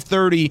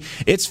 12:30,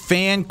 it's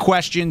fan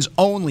questions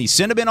only.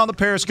 Send them in on the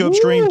Periscope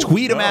stream.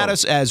 Tweet them at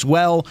us as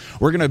well.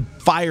 We're going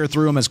to fire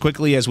through them as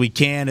quickly as we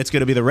can. It's going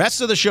to be the rest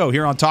of the show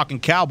here on Talking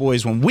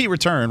Cowboys when we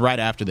return right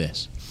after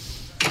this.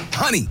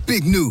 Honey,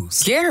 big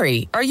news.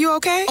 Gary, are you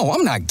okay? Oh,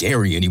 I'm not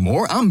Gary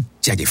anymore. I'm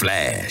Jackie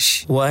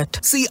Flash.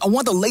 What? See, I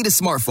want the latest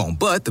smartphone,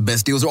 but the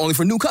best deals are only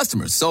for new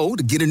customers. So,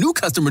 to get a new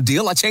customer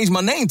deal, I changed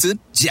my name to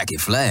Jackie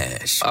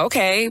Flash.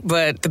 Okay,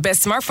 but the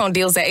best smartphone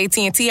deals at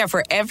AT&T are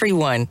for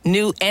everyone,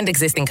 new and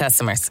existing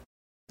customers.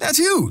 That's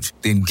huge.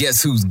 Then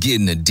guess who's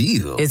getting a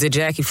deal? Is it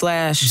Jackie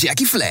Flash?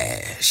 Jackie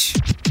Flash.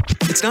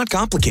 It's not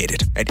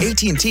complicated. At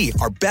AT&T,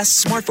 our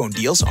best smartphone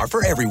deals are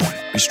for everyone.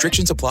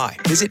 Restrictions apply.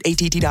 Visit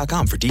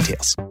att.com for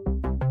details.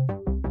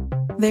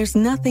 There's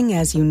nothing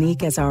as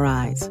unique as our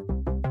eyes,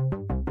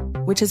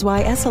 which is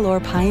why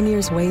Essilor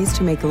pioneers ways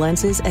to make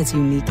lenses as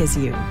unique as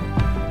you.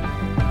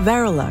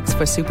 Verilux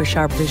for super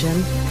sharp vision,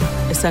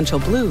 Essential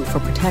Blue for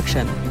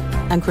protection,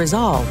 and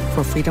Crizal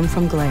for freedom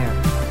from glare.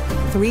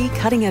 3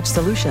 cutting-edge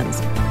solutions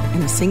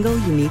in a single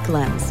unique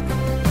lens.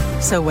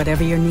 So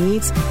whatever your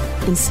needs,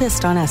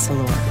 insist on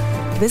Essilor.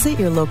 Visit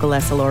your local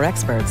Essilor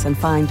experts and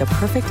find the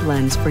perfect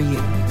lens for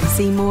you.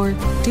 See more,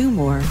 do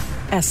more,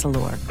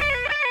 Essilor.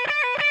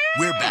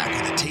 We're back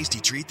with a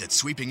tasty treat that's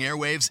sweeping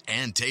airwaves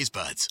and taste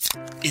buds.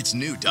 It's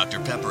new Dr.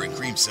 Pepper and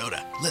Cream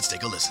Soda. Let's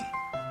take a listen.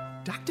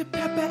 Dr.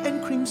 Pepper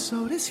and Cream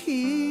Soda's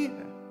here.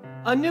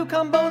 A new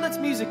combo that's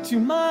music to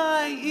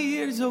my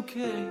ears,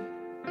 okay.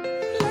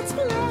 Let's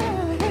play.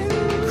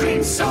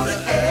 Cream Soda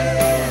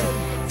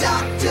and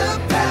Dr.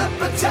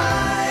 Pepper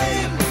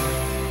time.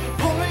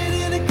 Pour it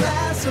in a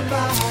glass of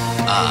ice.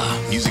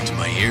 Ah, music to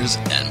my ears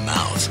and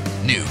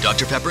mouth. New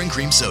Dr. Pepper and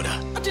Cream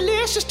Soda. A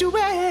delicious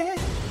duet.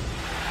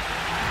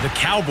 The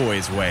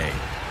Cowboys way,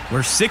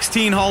 where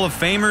 16 Hall of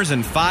Famers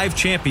and 5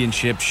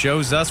 championships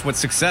shows us what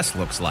success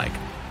looks like.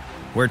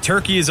 Where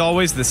turkey is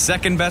always the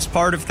second best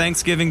part of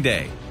Thanksgiving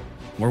Day.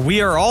 Where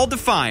we are all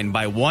defined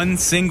by one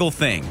single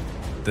thing,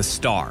 the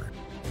star.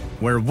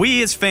 Where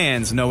we as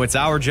fans know it's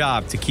our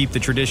job to keep the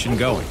tradition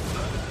going.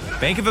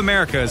 Bank of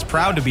America is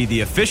proud to be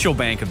the official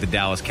bank of the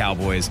Dallas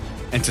Cowboys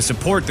and to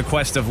support the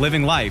quest of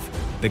living life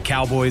the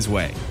Cowboys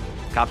way.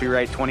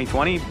 Copyright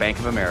 2020, Bank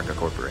of America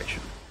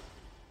Corporation.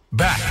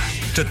 Back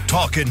to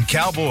Talking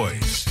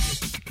Cowboys.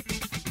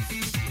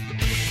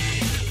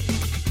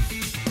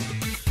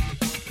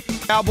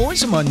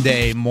 Cowboys, a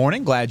Monday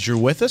morning. Glad you're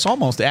with us.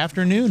 Almost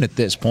afternoon at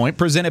this point.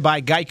 Presented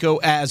by Geico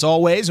as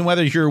always. And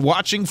whether you're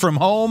watching from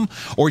home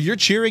or you're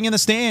cheering in the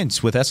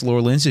stands with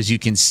Essilor lenses, you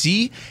can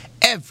see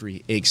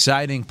every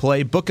exciting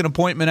play. Book an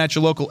appointment at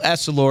your local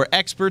Essilor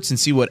experts and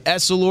see what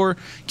Essilor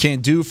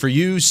can do for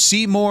you.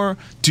 See more,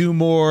 do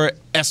more,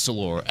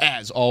 Essilor.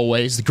 As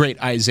always, the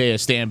great Isaiah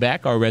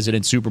Stanback, our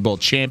resident Super Bowl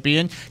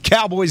champion,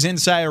 Cowboys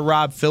insider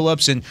Rob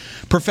Phillips, and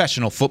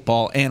professional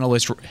football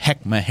analyst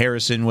Heckma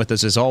Harrison with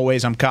us as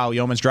always. I'm Kyle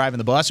Yeomans driving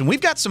the bus, and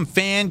we've got some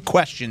fan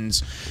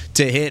questions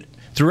to hit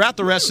throughout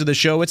the rest of the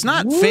show. It's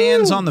not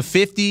fans on the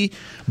 50,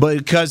 but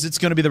because it's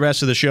going to be the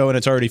rest of the show, and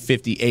it's already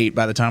 58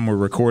 by the time we're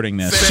recording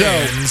this.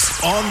 Fans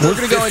so on the we're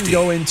going to go ahead and 50.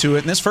 go into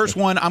it. And this first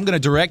one, I'm going to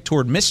direct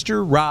toward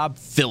Mr. Rob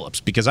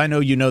Phillips, because I know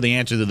you know the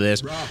answer to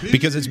this,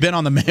 because it's been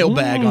on the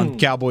mailbag on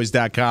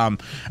Cowboys.com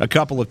a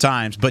couple of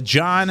times. But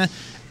John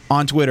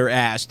on Twitter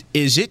asked,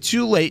 is it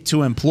too late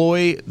to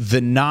employ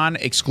the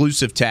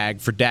non-exclusive tag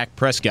for Dak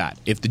Prescott?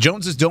 If the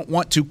Joneses don't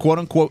want to,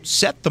 quote-unquote,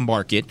 set the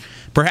market,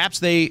 perhaps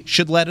they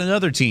should let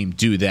another team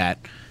do that.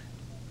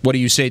 What do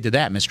you say to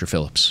that, Mr.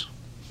 Phillips?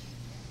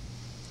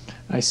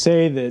 I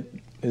say that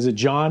Is it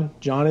John?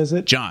 John, is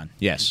it? John,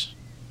 yes.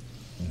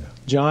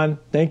 John,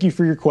 thank you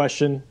for your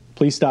question.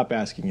 Please stop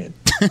asking it.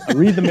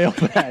 Read the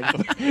mailbag.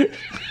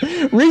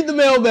 Read the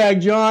mailbag,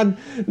 John.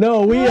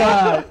 No,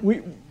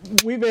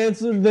 we've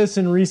answered this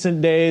in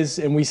recent days,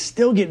 and we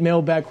still get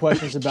mailbag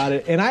questions about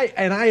it. And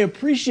I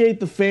appreciate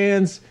the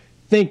fans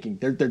thinking.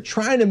 They're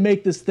trying to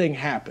make this thing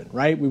happen,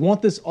 right? We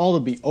want this all to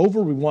be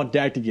over. We want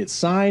Dak to get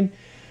signed,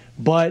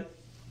 but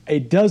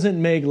it doesn't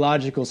make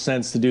logical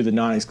sense to do the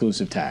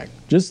non-exclusive tag.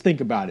 Just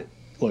think about it.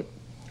 Look,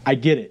 I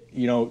get it.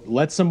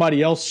 Let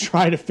somebody else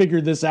try to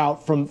figure this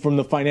out from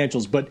the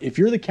financials. But if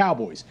you're the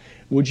Cowboys,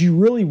 would you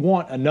really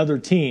want another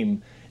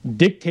team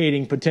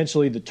dictating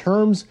potentially the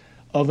terms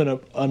of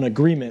an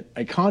agreement,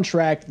 a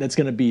contract that's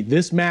going to be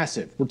this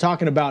massive? We're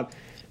talking about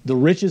the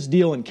richest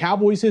deal in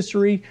Cowboys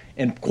history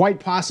and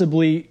quite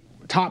possibly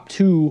top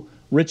 2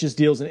 richest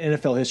deals in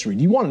NFL history.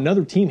 Do you want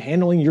another team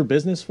handling your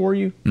business for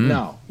you?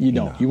 No, you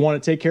don't. You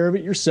want to take care of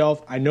it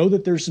yourself. I know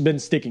that there's been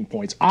sticking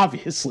points,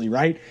 obviously,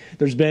 right?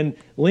 There's been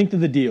length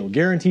of the deal.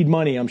 Guaranteed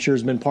money, I'm sure,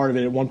 has been part of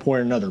it at one point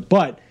or another.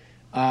 But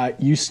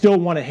you still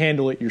want to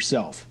handle it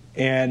yourself.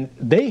 And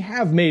they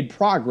have made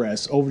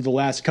progress over the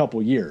last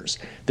couple years.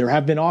 There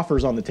have been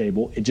offers on the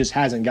table. It just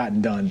hasn't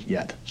gotten done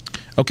yet.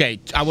 Okay,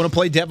 I want to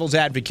play devil's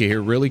advocate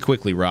here really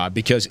quickly, Rob,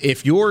 because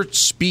if you're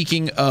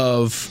speaking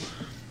of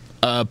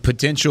a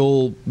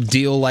potential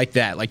deal like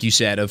that, like you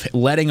said, of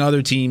letting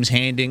other teams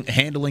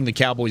handling the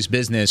Cowboys'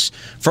 business,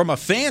 from a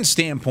fan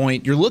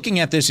standpoint, you're looking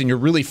at this and you're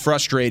really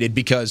frustrated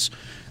because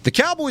the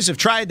Cowboys have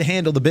tried to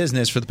handle the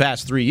business for the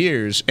past 3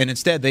 years, and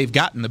instead they've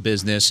gotten the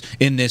business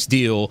in this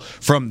deal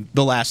from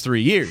the last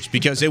 3 years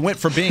because it went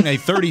from being a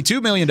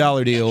 $32 million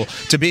deal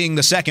to being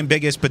the second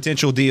biggest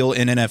potential deal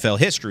in NFL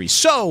history.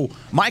 So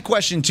my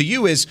question to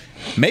you is,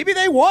 maybe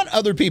they want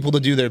other people to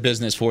do their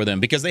business for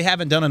them because they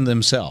haven't done it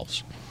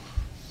themselves.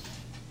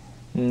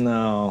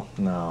 No.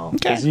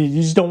 Okay.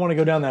 You just don't want to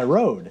go down that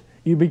road.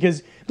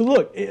 Because,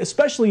 look,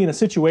 especially in a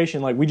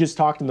situation like we just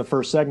talked in the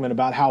first segment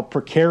about how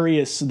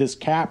precarious this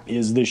cap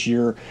is this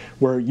year,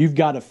 where you've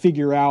got to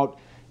figure out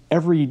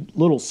every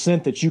little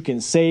cent that you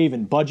can save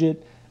and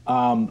budget,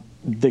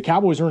 the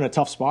Cowboys are in a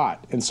tough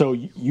spot. And so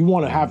you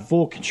want to have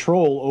full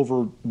control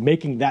over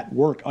making that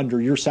work under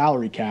your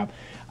salary cap.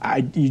 I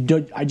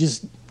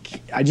just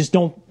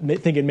don't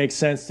think it makes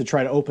sense to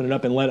try to open it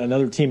up and let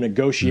another team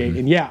negotiate.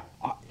 And,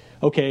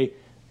 okay,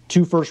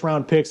 2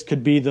 first-round picks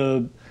could be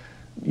the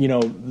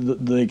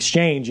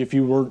exchange if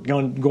you were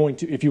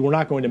if you were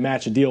not going to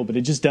match a deal, but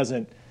it just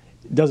doesn't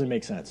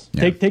make sense.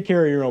 Yeah. Take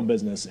care of your own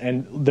business,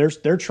 and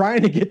they're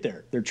trying to get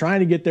there. They're trying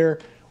to get there.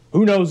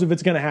 Who knows if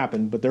it's going to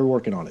happen, but they're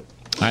working on it.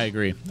 I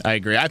agree.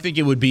 I think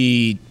it would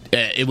be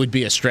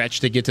a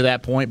stretch to get to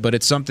that point, but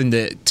it's something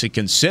to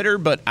consider.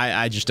 But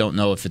I just don't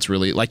know if it's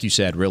really, like you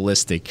said,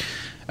 realistic.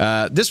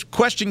 This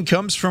question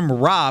comes from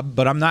Rob,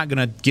 but I'm not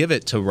going to give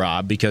it to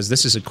Rob because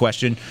this is a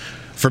question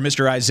for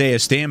Mr. Isaiah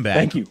Stanback.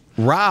 Thank you.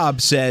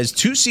 Rob says,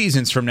 2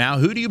 seasons from now,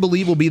 who do you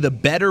believe will be the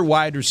better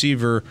wide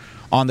receiver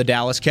on the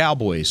Dallas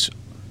Cowboys?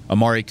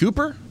 Amari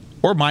Cooper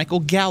or Michael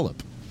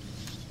Gallup?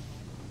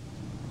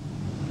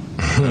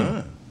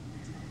 In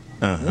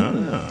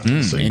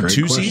 2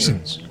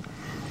 seasons.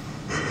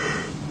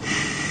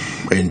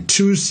 In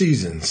 2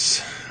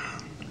 seasons.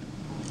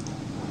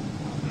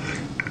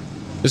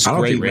 This is I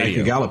don't great think radio.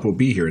 Michael Gallup will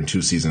be here in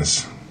 2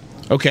 seasons.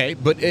 Okay,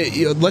 but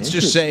let's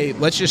just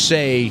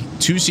say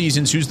 2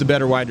 seasons. Who's the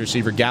better wide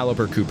receiver, Gallup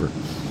or Cooper?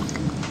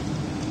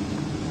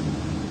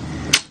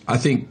 I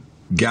think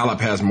Gallup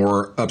has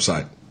more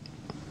upside.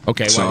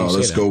 Okay, so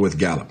let's go with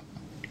Gallup.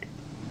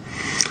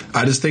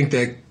 I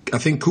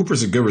think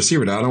Cooper's a good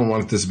receiver. Now, I don't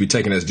want this to be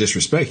taken as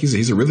disrespect.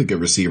 He's a really good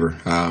receiver,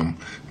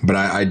 but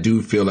I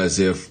do feel as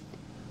if,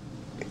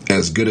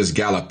 as good as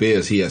Gallup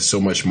is, he has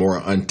so much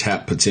more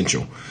untapped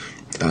potential,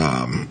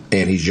 and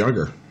he's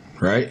younger.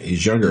 Right,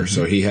 he's younger,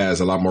 so he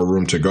has a lot more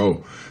room to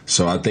go.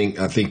 So I think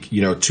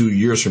 2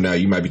 years from now,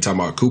 you might be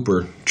talking about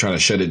Cooper trying to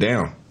shut it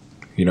down.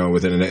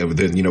 Within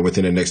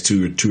the next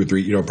 2 or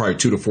 3, probably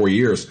 2 to 4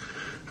 years,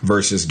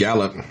 versus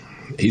Gallup,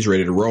 he's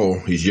ready to roll.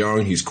 He's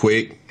young, he's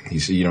quick,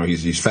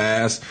 he's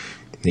fast,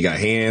 he got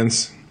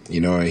hands.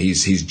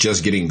 He's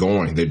just getting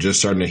going.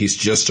 He's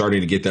just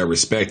starting to get that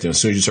respect, and as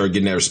soon as you start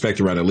getting that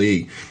respect around the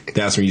league,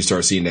 that's when you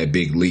start seeing that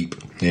big leap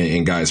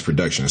in guys'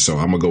 production. So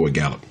I'm gonna go with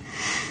Gallup.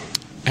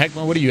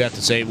 Heckman, what do you have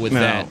to say with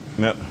that?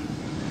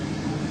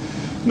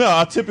 No,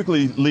 I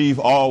typically leave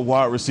all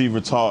wide receiver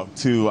talk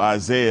to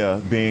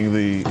Isaiah, being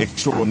the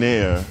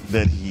extraordinaire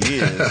that he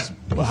is.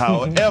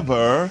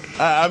 However,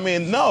 I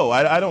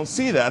don't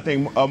see that. I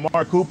think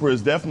Amari Cooper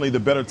is definitely the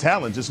better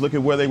talent. Just look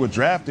at where they were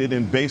drafted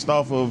and based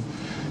off of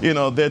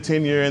their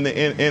tenure in the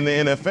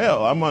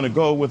NFL. I'm going to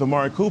go with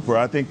Amari Cooper.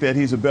 I think that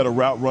he's a better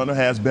route runner,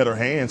 has better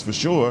hands for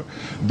sure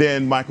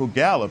than Michael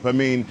Gallup. I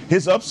mean,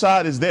 his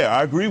upside is there.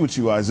 I agree with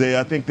you,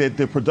 Isaiah. I think that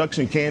the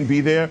production can be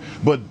there,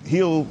 but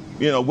he'll,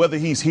 whether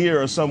he's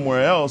here or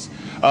somewhere else,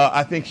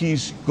 I think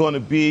he's going to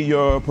be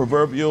your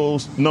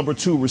proverbial number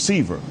 2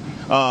 receiver.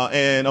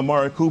 And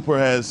Amari Cooper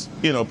has,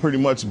 pretty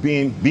much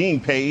being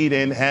paid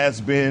and has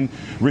been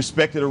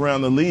respected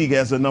around the league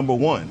as a number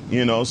one,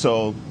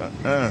 so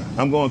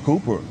I'm going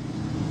Cooper.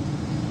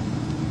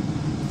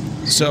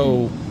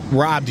 So,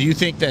 Rob, do you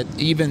think that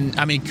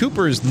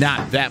Cooper is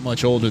not that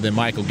much older than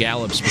Michael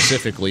Gallup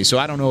specifically, so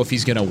I don't know if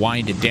he's going to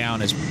wind it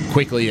down as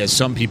quickly as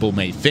some people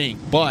may think,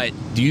 but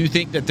do you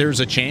think that there's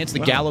a chance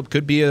that Gallup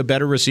could be a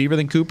better receiver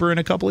than Cooper in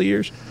a couple of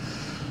years?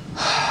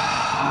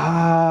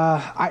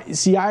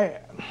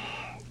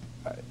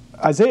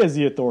 Isaiah's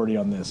the authority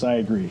on this. I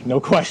agree, no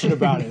question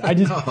about it.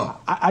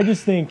 I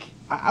just think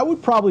I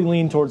would probably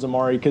lean towards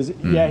Amari because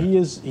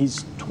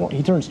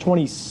he turns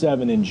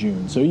 27 in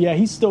June, so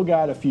he's still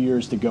got a few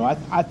years to go.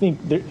 I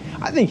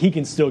think he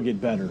can still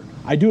get better.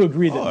 I do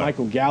agree that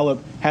Michael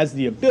Gallup has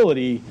the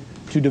ability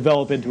to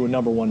develop into a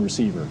number one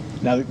receiver.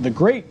 Now the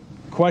great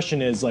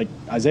question is, like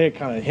Isaiah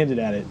kind of hinted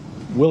at it,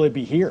 will it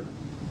be here?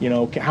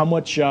 How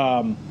much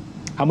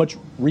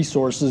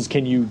resources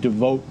can you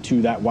devote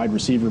to that wide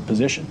receiver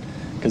position?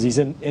 Because he's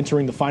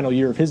entering the final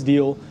year of his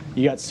deal.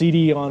 You got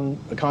CD on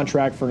a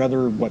contract for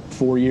another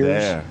 4 years?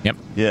 There. Yep.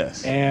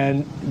 Yes.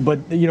 But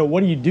what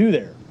do you do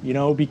there?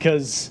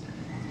 Because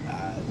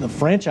the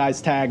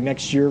franchise tag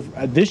this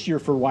year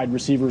for wide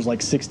receivers like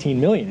 $16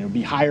 million. It'll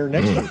be higher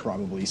next year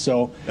probably.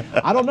 So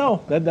I don't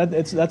know.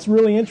 That's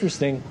really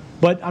interesting.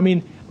 But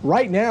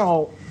right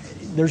now,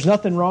 there's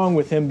nothing wrong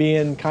with him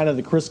being kind of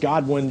the Chris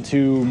Godwin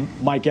to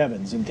Mike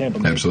Evans in Tampa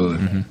Bay.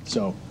 Absolutely. Mm-hmm.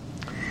 So.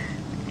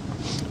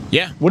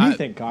 Yeah. What do you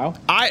think, Kyle?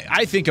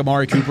 I think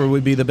Amari Cooper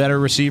would be the better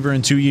receiver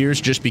in 2 years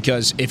just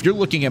because if you're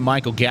looking at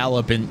Michael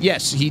Gallup, and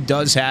yes, he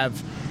does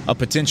have a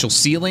potential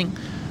ceiling,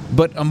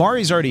 but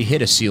Amari's already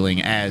hit a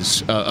ceiling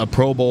as a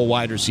Pro Bowl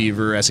wide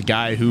receiver, as a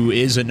guy who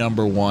is a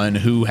number one,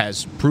 who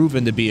has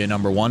proven to be a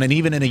number one. And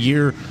even in a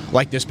year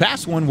like this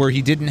past one where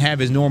he didn't have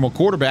his normal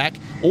quarterback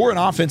or an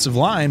offensive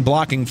line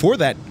blocking for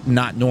that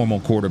not normal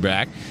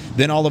quarterback,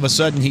 then all of a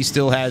sudden he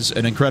still has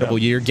an incredible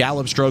year.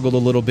 Gallup struggled a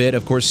little bit.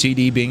 Of course,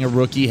 CD being a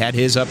rookie had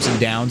his ups and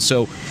downs.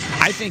 So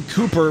I think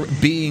Cooper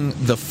being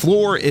the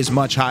floor is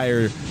much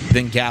higher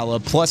than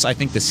Gallup. Plus, I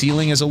think the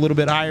ceiling is a little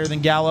bit higher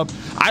than Gallup.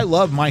 I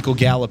love Michael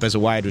Gallup as a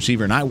wide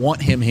receiver, and I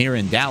want him here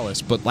in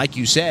Dallas. But like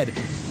you said,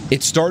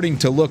 it's starting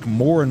to look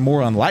more and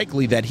more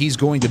unlikely that he's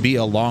going to be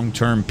a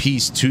long-term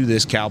piece to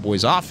this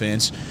Cowboys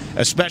offense,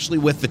 especially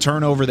with the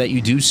turnover that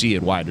you do see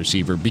at wide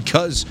receiver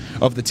because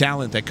of the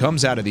talent that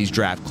comes out of these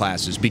draft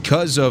classes,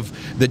 because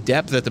of the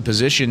depth at the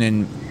position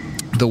and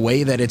the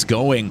way that it's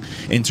going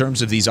in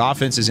terms of these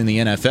offenses in the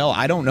NFL.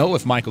 I don't know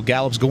if Michael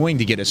Gallup's going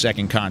to get a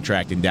second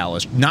contract in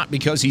Dallas, not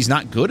because he's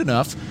not good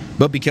enough,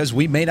 but because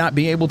we may not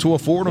be able to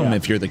afford him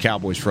if you're the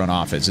Cowboys front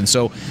office. And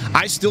so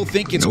I still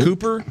think it's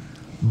Cooper,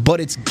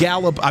 but it's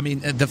Gallup.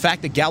 The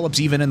fact that Gallup's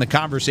even in the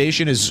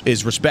conversation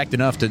is respect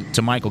enough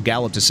to Michael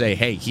Gallup to say,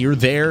 hey, you're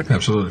there,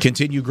 absolutely,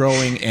 continue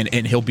growing,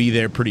 and he'll be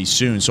there pretty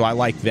soon. So I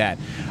like that.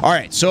 All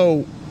right,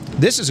 so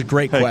this is a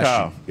great question.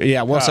 Kyle.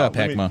 Yeah, what's Kyle, up,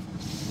 Heckma?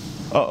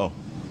 Uh-oh.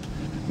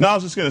 No, I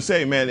was just going to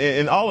say, man,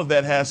 and all of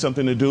that has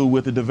something to do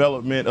with the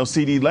development of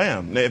CeeDee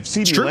Lamb. Now, if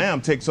CeeDee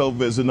Lamb takes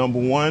over as the number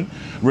one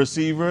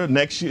receiver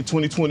next year,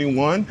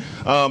 2021,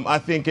 I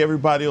think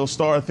everybody will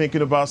start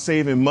thinking about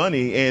saving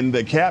money and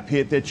the cap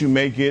hit that you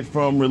may get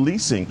from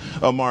releasing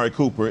Amari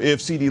Cooper if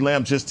CeeDee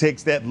Lamb just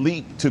takes that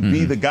leap to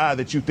be the guy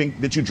that you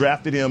think that you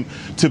drafted him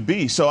to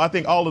be. So I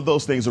think all of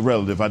those things are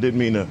relative. I didn't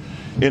mean to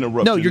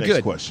interrupt your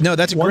next question. No,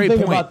 that's a great point.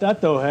 One thing about that,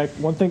 though, Heck,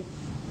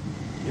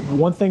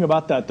 one thing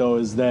about that, though,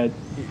 is that,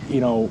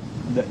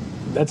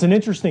 that's an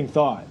interesting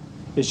thought.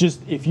 It's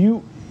just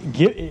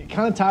it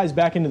kind of ties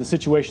back into the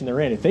situation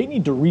they're in. If they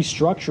need to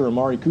restructure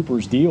Amari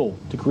Cooper's deal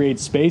to create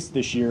space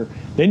this year,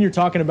 then you're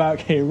talking about,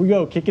 here we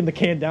go, kicking the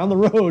can down the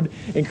road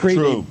and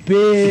creating a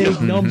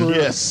big number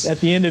at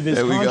the end of his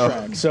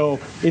contract. So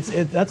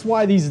that's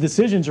why these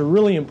decisions are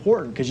really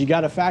important, because you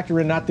got to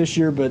factor in not this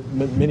year, but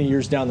many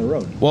years down the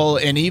road. Well,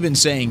 and even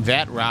saying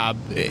that, Rob,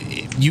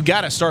 you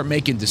got to start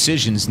making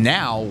decisions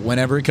now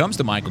whenever it comes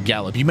to Michael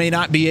Gallup. You may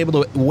not be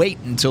able to wait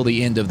until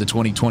the end of the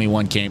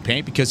 2021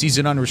 campaign because he's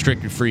an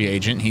unrestricted free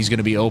agent. He's going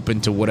to be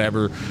open to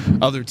whatever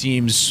other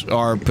teams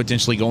are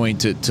potentially going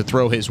to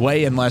throw his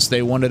way unless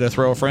they wanted to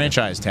throw a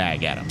franchise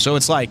tag at him. So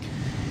it's like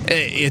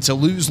it's a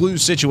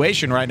lose-lose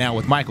situation right now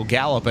with Michael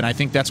Gallup, and I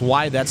think that's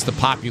why that's the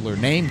popular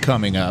name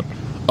coming up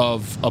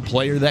of a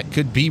player that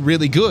could be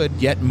really good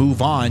yet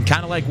move on,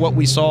 kind of like what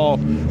we saw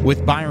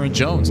with Byron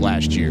Jones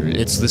last year.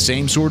 It's the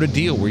same sort of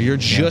deal where you're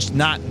just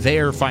not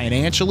there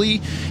financially,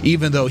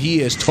 even though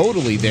he is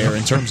totally there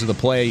in terms of the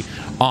play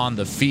on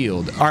the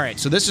field. All right,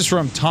 so this is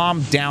from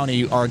Tom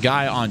Downey, our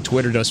guy on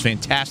Twitter, does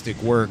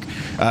fantastic work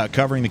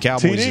covering the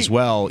Cowboys as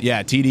well.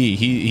 Yeah, TD,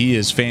 he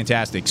is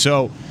fantastic.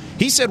 So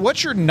he said,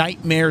 what's your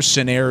nightmare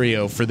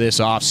scenario for this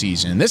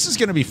offseason? This is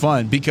going to be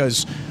fun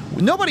because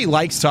nobody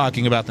likes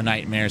talking about the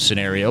nightmare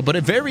scenario, but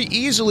it very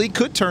easily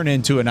could turn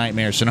into a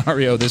nightmare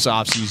scenario this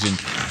offseason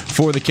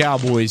for the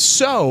Cowboys.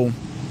 So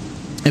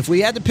if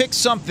we had to pick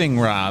something,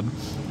 Rob,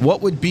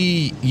 what would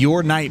be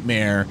your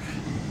nightmare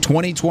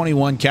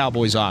 2021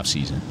 Cowboys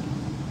offseason?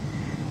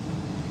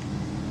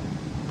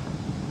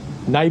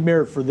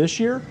 Nightmare for this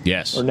year?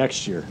 Yes. Or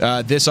next year?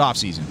 This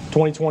offseason.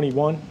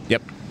 2021?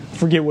 Yep.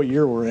 Forget what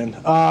year we're in.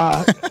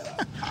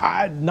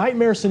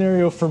 Nightmare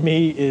scenario for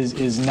me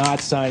is not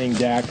signing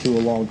Dak to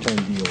a long-term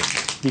deal,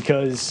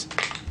 because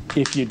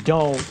if you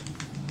don't,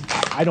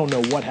 I don't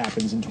know what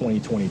happens in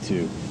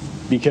 2022.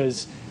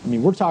 Because, I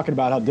mean, we're talking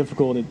about how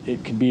difficult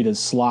it could be to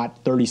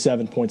slot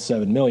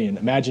 $37.7 million.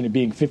 Imagine it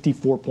being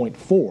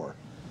 $54.4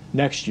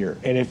 next year.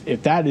 And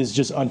if that is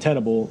just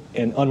untenable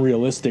and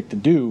unrealistic to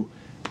do,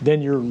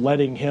 then you're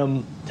letting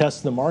him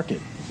test the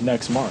market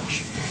next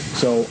March.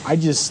 So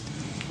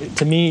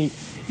to me,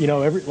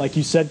 like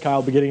you said,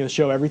 Kyle, beginning of the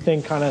show,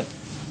 everything kind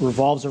of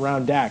revolves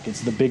around Dak.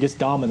 It's the biggest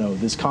domino,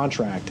 this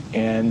contract,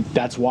 and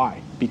that's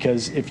why.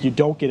 Because if you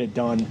don't get it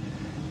done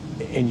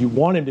and you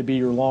want him to be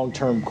your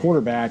long-term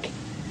quarterback,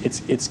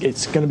 it's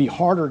going to be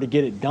harder to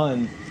get it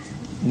done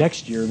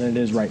next year than it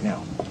is right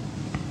now.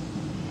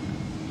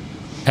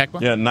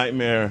 Heckma? Yeah,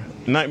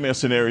 nightmare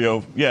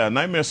scenario. Yeah,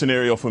 nightmare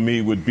scenario for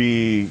me would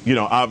be,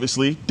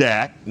 obviously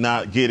Dak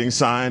not getting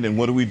signed, and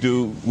what do we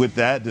do with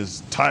that?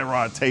 Does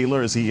Tyrod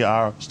Taylor, is he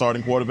our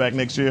starting quarterback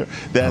next year?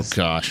 Oh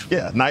gosh.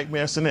 Yeah,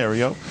 nightmare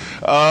scenario.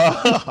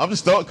 I'm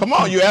just come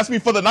on, you asked me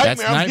for the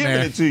nightmare. I'm giving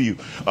it to you.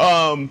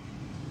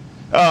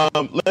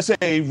 Let's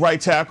say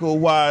right tackle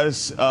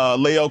wise,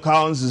 Leo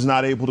Collins is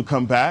not able to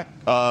come back.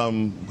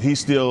 He's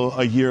still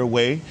a year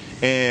away,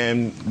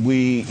 and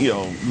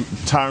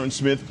Tyron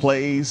Smith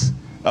plays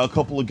a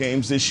couple of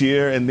games this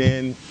year, and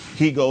then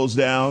he goes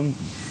down.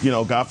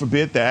 God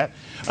forbid that.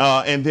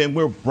 And then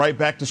we're right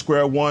back to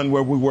square one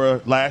where we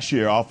were last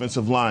year,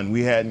 offensive line.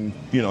 We hadn't,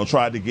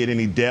 tried to get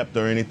any depth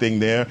or anything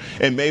there.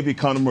 And maybe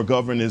Connor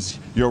McGovern is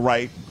your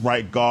right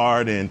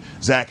guard, and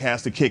Zach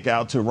has to kick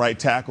out to right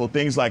tackle,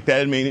 things like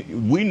that. I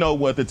mean, we know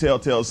what the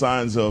telltale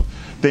signs of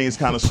things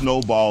kind of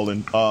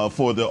snowballing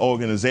for the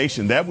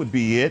organization. That would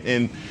be it.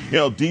 And,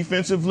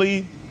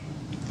 defensively,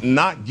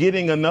 not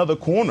getting another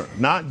corner,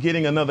 not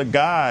getting another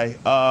guy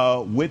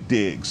with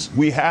Diggs.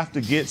 We have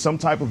to get some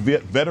type of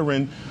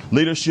veteran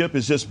leadership.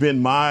 Has just been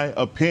my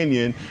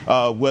opinion,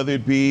 whether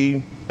it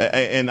be,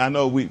 and I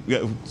know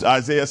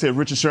Isaiah said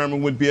Richard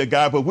Sherman would be a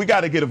guy, but we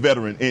got to get a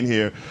veteran in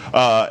here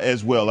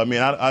as well. I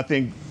mean, I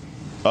think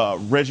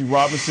Reggie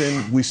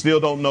Robinson, we still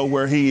don't know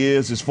where he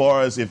is as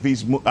far as if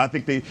he's – I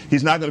think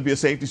he's not going to be a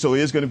safety, so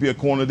he is going to be a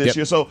corner this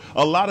year. So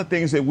a lot of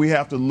things that we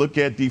have to look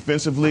at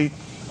defensively.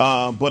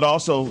 But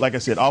also, like I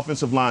said,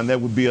 offensive line,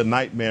 that would be a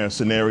nightmare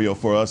scenario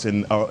for us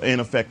in an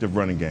ineffective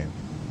running game.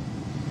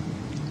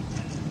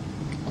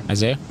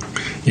 Isaiah?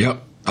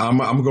 Yep.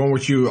 I'm going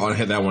with you on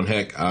that one,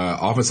 Heck.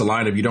 Offensive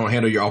line, if you don't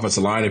handle your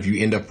offensive line, if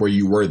you end up where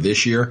you were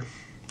this year,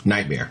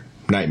 nightmare,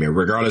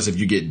 regardless if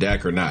you get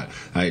Dak or not.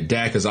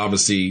 Dak is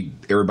obviously,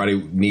 everybody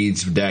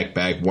needs Dak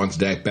back, wants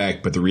Dak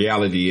back, but the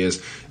reality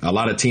is a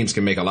lot of teams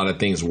can make a lot of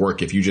things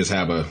work if you just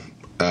have a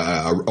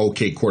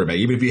okay quarterback.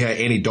 Even if you had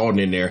Andy Dalton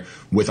in there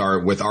with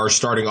our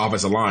starting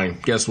offensive line,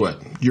 guess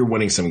what? You're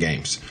winning some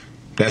games.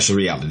 That's the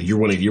reality. You're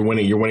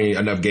winning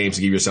enough games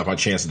to give yourself a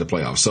chance at the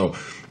playoffs. So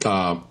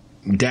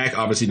Dak,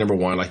 obviously number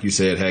one, like you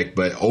said, Heck,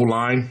 but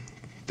O-line,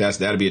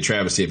 that'd be a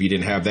travesty if you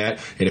didn't have that.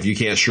 And if you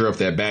can't shore up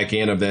that back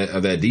end of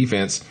that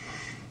defense,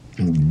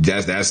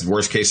 that's the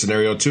worst case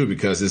scenario too,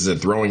 because this is a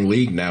throwing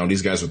league now, and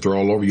these guys will throw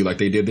all over you like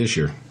they did this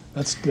year.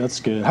 That's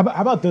good. How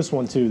about this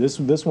one too?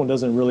 This one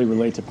doesn't really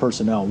relate to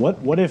personnel.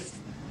 What if,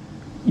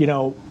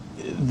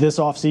 this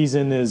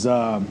offseason is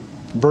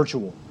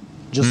virtual,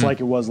 just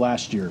like it was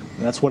last year?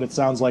 That's what it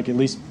sounds like. At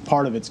least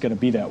part of it's going to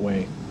be that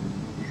way.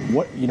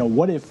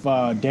 What if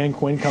Dan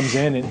Quinn comes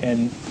in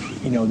and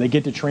they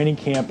get to training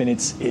camp and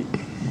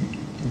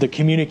the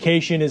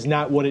communication is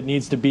not what it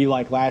needs to be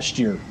like last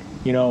year.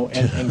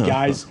 And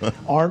guys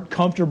aren't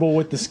comfortable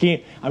with the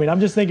scheme. I mean,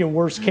 I'm just thinking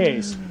worst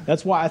case.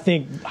 That's why I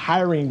think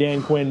hiring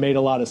Dan Quinn made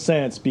a lot of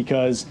sense,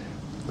 because,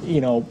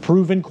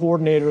 proven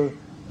coordinator,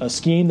 a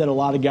scheme that a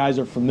lot of guys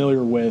are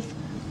familiar with,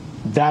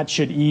 that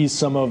should ease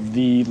some of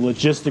the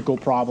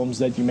logistical problems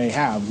that you may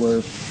have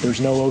where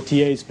there's no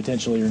OTAs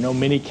potentially or no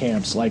mini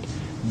camps. Like,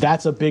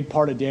 that's a big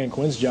part of Dan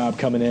Quinn's job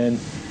coming in,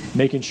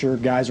 making sure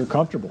guys are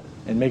comfortable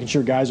and making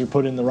sure guys are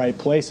put in the right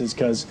places,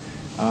 because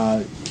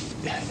I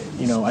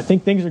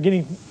think things are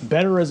getting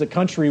better as a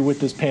country with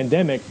this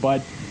pandemic,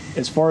 but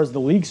as far as the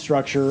league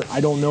structure,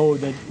 I don't know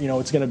that,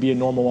 it's going to be a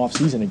normal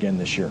offseason again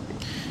this year.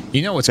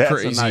 What's That's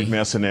crazy? That's a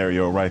nightmare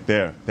scenario right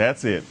there.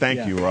 That's it.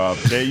 Thank you, Rob.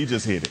 There, you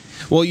just hit it.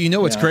 Well,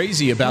 what's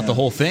crazy about the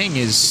whole thing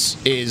is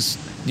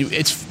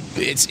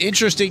it's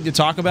interesting to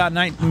talk about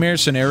nightmare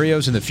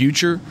scenarios in the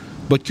future,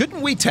 but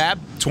couldn't we tab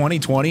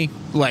 2020,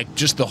 like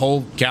just the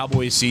whole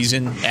Cowboys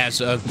season,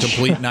 as a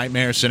complete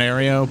nightmare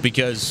scenario?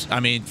 Because,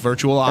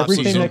 virtual offseason.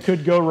 Everything that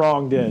could go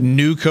wrong did.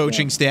 New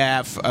coaching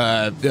staff,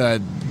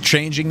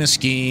 changing the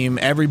scheme,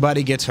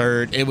 everybody gets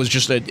hurt. It was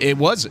just it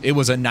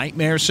was a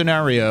nightmare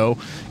scenario,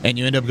 and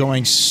you end up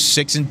going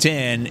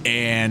 6-10,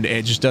 and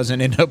it just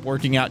doesn't end up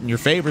working out in your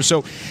favor.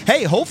 So,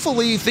 hey,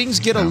 hopefully things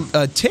get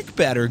a tick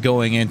better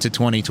going into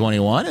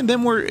 2021, and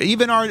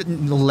then our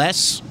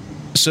less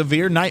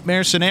severe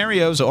nightmare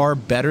scenarios are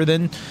better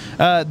than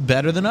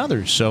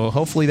others. So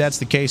hopefully that's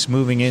the case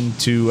moving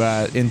into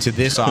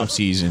this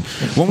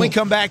offseason. When we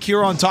come back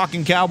here on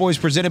Talking Cowboys,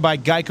 presented by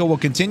Geico, we'll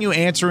continue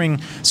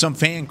answering some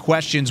fan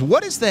questions.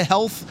 What is the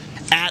health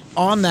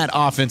on that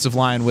offensive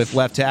line with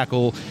left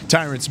tackle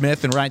Tyron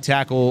Smith and right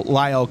tackle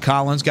Lyle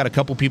Collins? Got a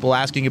couple people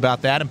asking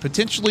about that and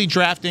potentially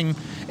drafting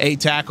a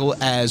tackle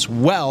as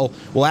well.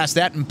 We'll ask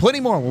that and plenty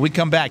more when we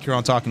come back here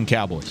on Talking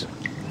Cowboys.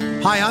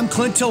 Hi, I'm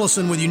Clint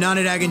Tillison with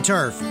United Ag and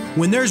Turf.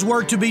 When there's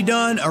work to be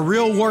done, a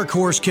real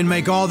workhorse can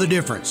make all the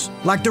difference.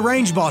 Like the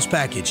Range Boss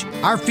package.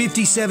 Our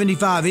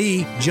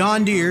 5075E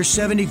John Deere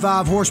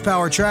 75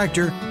 horsepower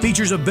tractor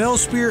features a bell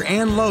spear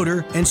and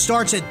loader and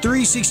starts at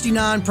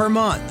 $369 per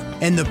month.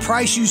 And the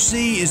price you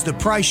see is the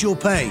price you'll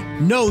pay.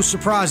 No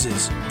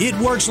surprises. It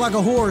works like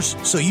a horse,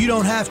 so you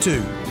don't have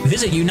to.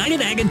 Visit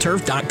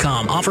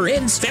UnitedAgAndTurf.com. Offer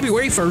ends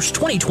February 1st,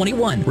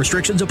 2021.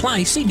 Restrictions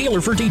apply. See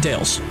dealer for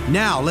details.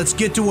 Now, let's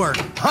get to work.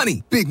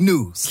 Honey, big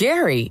news.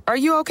 Gary, are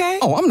you okay?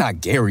 Oh, I'm not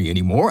Gary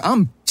anymore.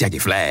 I'm Jackie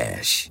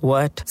Flash.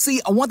 What?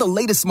 See, I want the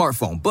latest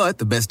smartphone, but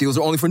the best deals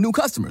are only for new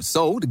customers.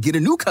 So, to get a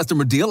new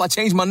customer deal, I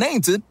changed my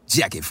name to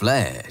Jackie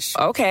Flash.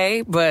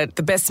 Okay, but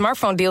the best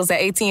smartphone deals at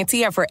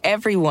AT&T are for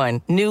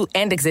everyone, new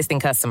and existing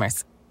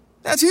customers.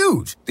 That's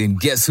huge. Then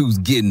guess who's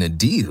getting a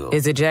deal?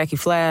 Is it Jackie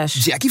Flash?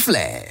 Jackie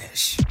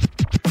Flash.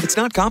 It's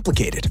not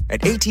complicated.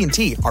 At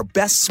AT&T, our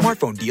best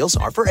smartphone deals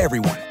are for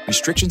everyone.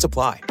 Restrictions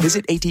apply.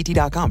 Visit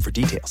att.com for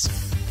details.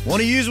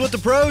 Want to use what the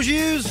pros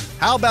use?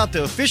 How about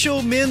the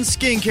official men's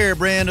skincare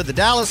brand of the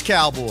Dallas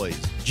Cowboys,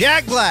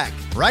 Jack Black?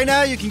 Right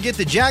now, you can get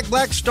the Jack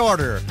Black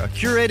Starter, a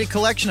curated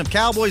collection of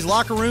Cowboys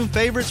locker room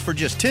favorites for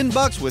just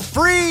 $10 with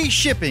free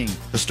shipping.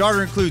 The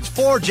starter includes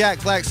 4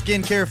 Jack Black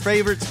skincare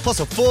favorites, plus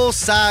a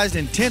full-sized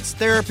intense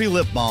therapy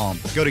lip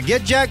balm. Go to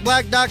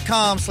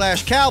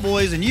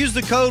getjackblack.com/Cowboys and use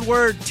the code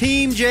word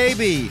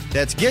TEAMJB.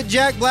 That's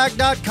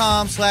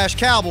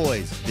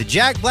getjackblack.com/Cowboys. The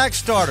Jack Black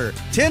Starter,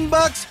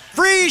 $10,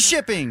 free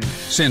shipping.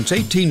 Since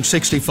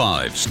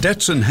 1865,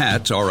 Stetson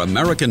hats are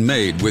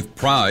American-made with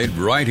pride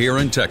right here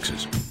in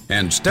Texas.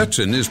 And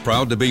Stetson is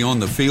proud to be on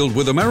the field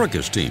with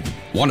America's team.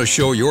 Want to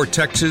show your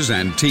Texas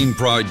and team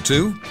pride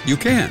too? You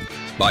can.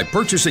 By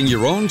purchasing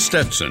your own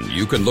Stetson,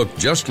 you can look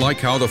just like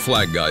how the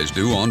flag guys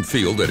do on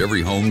field at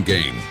every home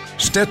game.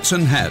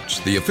 Stetson hats,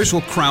 the official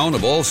crown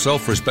of all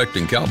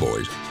self-respecting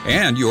Cowboys,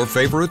 and your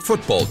favorite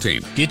football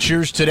team. Get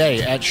yours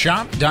today at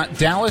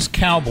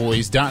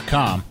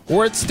shop.dallascowboys.com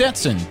or at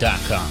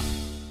stetson.com.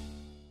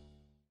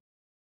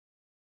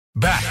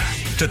 Back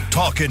to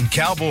Talking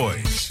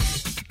Cowboys.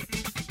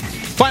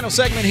 Final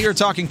segment here,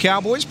 Talking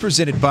Cowboys,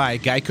 presented by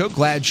Geico.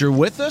 Glad you're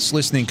with us,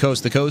 listening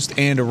coast to coast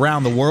and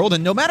around the world.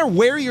 And no matter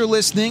where you're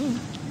listening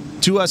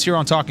to us here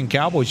on Talking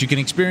Cowboys, you can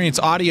experience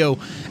audio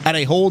at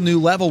a whole new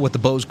level with the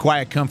Bose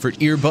Quiet Comfort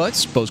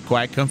earbuds. Bose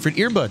Quiet Comfort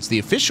earbuds, the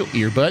official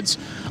earbuds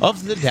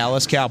of the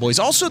Dallas Cowboys.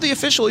 Also the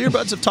official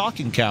earbuds of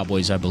Talking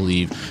Cowboys, I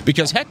believe.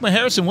 Because, Heckma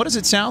Harrison, what does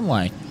it sound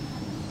like?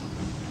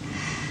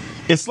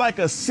 It's like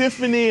a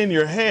symphony in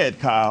your head,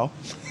 Kyle.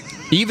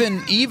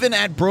 Even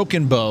at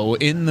Broken Bow,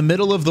 in the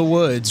middle of the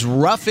woods,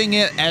 roughing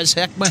it as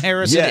Heckma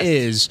Harrison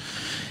is,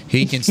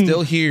 he can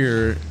still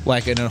hear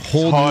like in a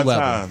whole new level.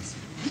 Times.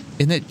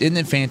 Isn't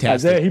it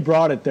fantastic? Isaiah, he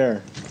brought it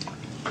there.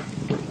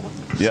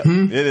 Yeah,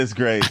 it is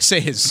great.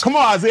 Come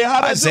on, Isaiah.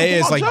 How Isaiah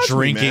is like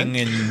drinking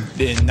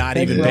and not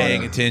even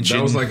paying attention.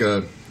 That was like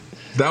a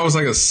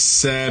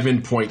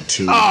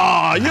 7.2.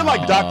 Oh, you're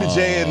like Dr.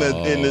 J in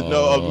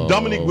the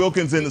Dominique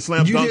Wilkins in the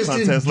slam dunk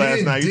contest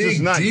last night. You're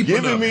just not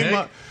giving me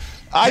my.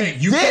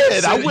 You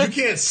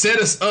can't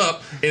set us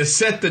up and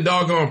set the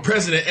doggone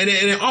president, and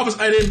then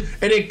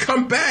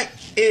come back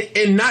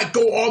and not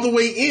go all the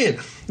way in.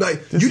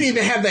 Like you didn't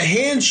even have the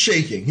hand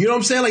shaking. You know what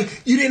I'm saying?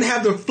 Like you didn't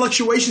have the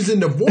fluctuations in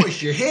the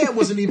voice. Your head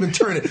wasn't even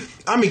turning.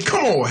 I mean,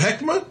 come on,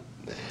 Heckman.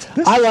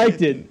 I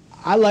liked it.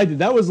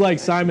 That was like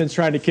Simon's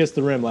trying to kiss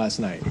the rim last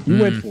night. You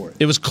went for it.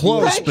 It was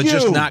close, Thank but you.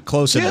 just not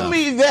close enough. Give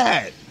me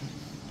that.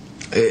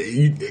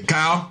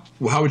 Kyle,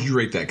 how would you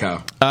rate that,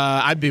 Kyle?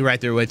 I'd be right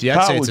there with you. I'd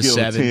Kyle say it's would a give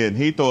 7. Him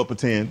 10. He'd throw up a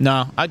 10.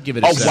 No, I'd give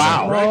it a 7.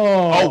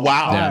 Wow. Oh,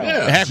 wow.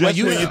 Yeah. Heck,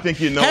 Just when you think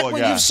you know a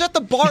guy. You've set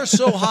the bar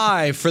so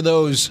high for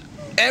those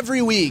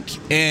every week,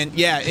 and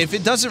if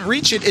it doesn't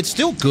reach it, it's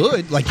still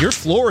good. Like your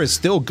floor is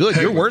still good.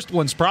 Your worst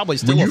one's probably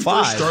still when a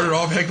 5. First started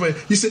off, Heckman,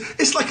 you said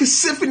it's like a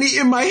symphony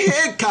in my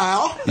head,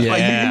 Kyle.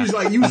 Yeah.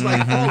 Like you was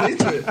like all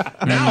into it.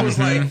 Now it's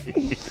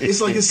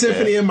like a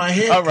symphony in my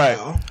head. All right.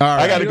 Kyle.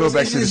 I got to go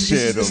back to the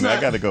shed, though, man. I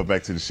got to go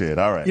back to the shed.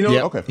 All right.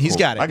 Okay. He's cool.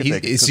 got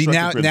it. See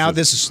now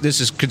this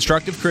is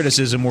constructive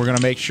criticism. We're going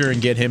to make sure and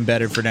get him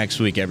better for next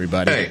week.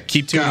 Everybody,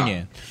 keep tuning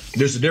in.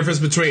 There's a difference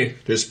between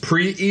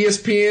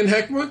pre-ESPN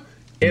Heckman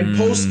and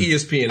post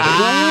ESPN. He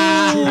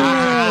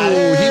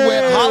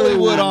went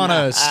Hollywood on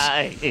us.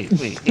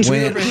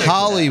 Went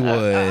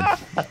Hollywood.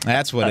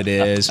 That's what it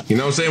is. You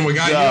know what I'm saying? When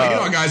guys, you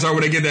know how guys are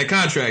when they get that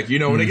contract. You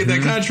know, when they get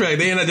that contract,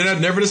 they're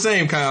never the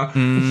same, Kyle.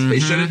 They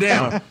shut it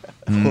down.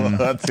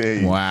 I'll tell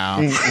you.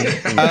 Wow.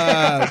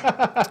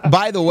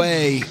 By the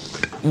way,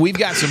 We've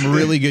got some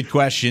really good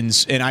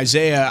questions, and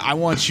Isaiah, I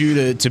want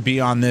you to be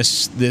on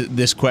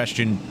this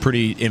question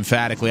pretty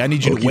emphatically. I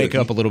need you to wake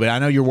up a little bit. I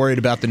know you're worried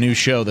about the new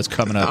show that's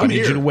coming up. I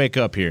need you to wake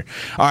up here.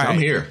 All right, I'm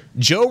here.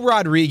 Joe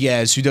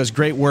Rodriguez, who does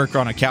great work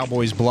on a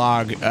Cowboys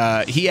blog,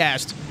 he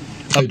asked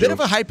a bit of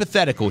a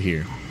hypothetical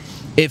here.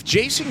 If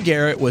Jason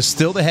Garrett was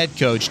still the head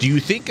coach, do you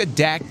think a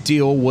Dak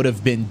deal would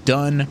have been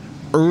done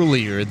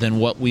earlier than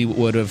what we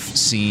would have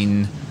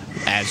seen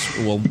as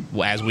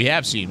we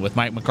have seen with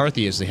Mike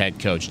McCarthy as the head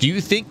coach? Do you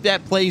think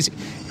that plays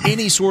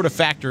any sort of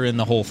factor in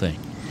the whole thing?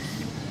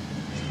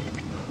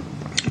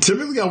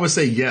 Typically, I would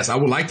say yes. I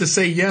would like to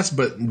say yes,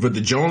 but with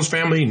the Jones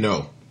family,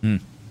 no.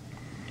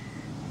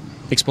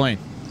 Explain.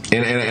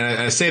 And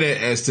I say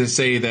that as to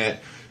say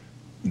that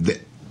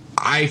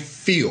I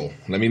feel.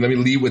 Let me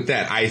lead with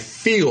that. I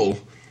feel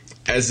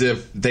as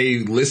if they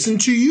listen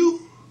to you.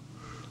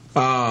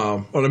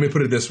 Let me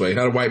put it this way: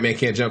 how the white man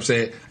can't jump.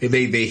 Say it.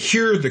 They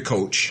hear the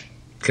coach.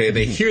 Okay,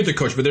 they hear the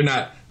coach, but they're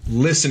not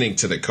listening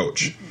to the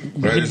coach.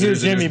 Right? You can hear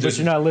Jimmy, but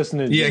you're not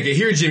listening to Jimmy. Yeah, I can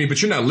hear Jimmy, but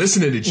you're not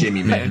listening to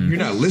Jimmy, man. You're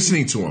not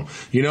listening to him.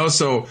 You know,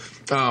 so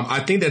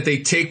I think that they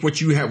take what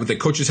the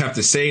coaches have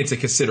to say into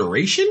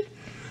consideration.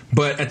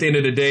 But at the end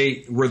of the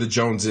day, we're the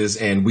Joneses,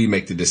 and we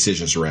make the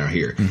decisions around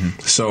here.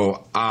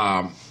 So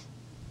I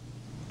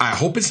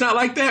hope it's not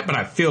like that, but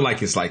I feel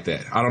like it's like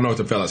that. I don't know what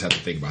the fellas have to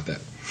think about that.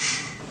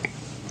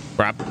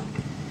 Rob?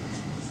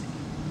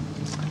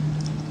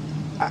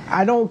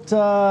 I don't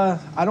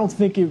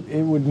think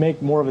it would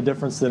make more of a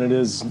difference than it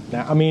is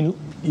now. I mean,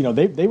 you know,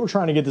 they were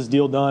trying to get this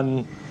deal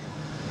done.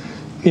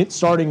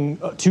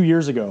 Starting 2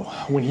 years ago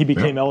when he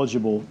became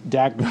eligible,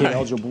 Dak became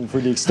eligible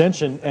for the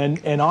extension.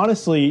 And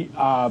honestly,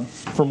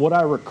 from what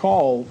I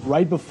recall,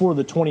 right before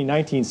the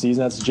 2019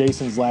 season, that's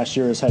Jason's last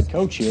year as head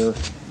coach here,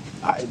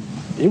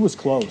 it was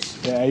close.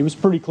 Yeah, he was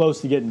pretty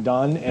close to getting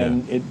done,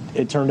 and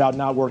it turned out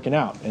not working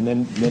out. And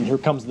then here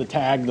comes the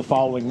tag the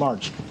following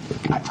March.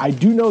 I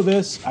do know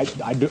this.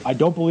 I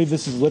don't believe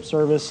this is lip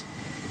service.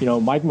 You know,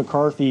 Mike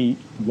McCarthy,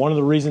 one of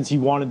the reasons he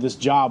wanted this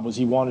job was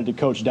he wanted to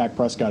coach Dak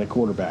Prescott at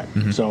quarterback.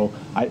 So,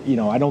 I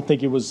don't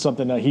think it was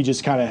something that he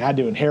just kind of had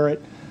to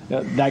inherit,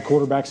 that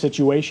quarterback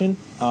situation.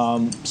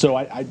 So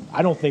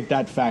I don't think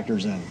that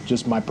factors in,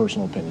 just my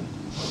personal opinion.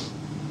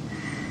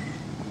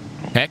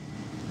 Heck?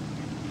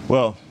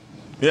 Well,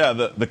 yeah,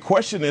 the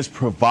question is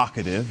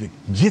provocative. It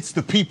gets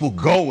the people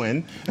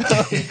going, but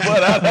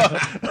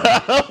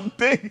I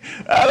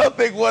don't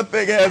think one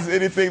thing has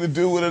anything to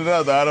do with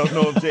another. I don't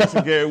know if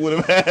Jason Garrett would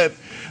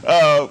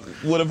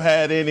have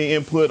had any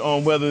input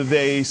on whether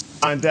they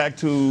signed Dak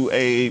to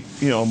a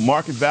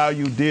market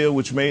value deal,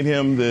 which made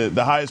him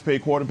the highest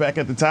paid quarterback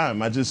at the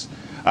time. I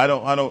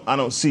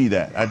don't see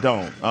that. I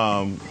don't.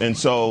 And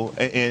so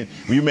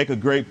you make a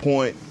great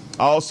point.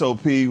 Also,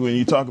 P, when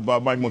you talk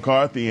about Mike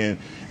McCarthy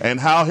and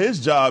how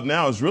his job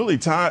now is really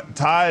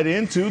tied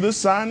into the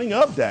signing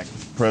of Dak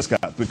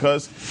Prescott,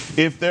 because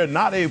if they're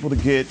not able to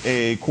get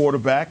a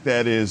quarterback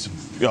that is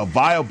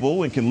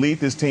viable and can lead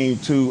this team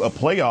to a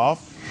playoff,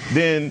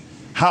 then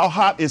how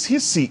hot is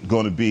his seat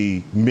going to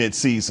be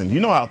mid-season? You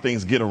know how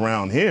things get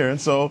around here.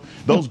 And so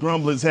those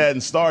grumblings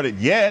hadn't started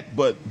yet,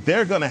 but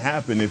they're going to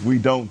happen if we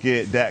don't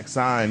get Dak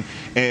signed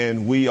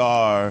and we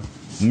are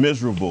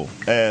miserable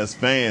as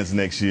fans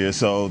next year.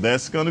 So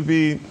that's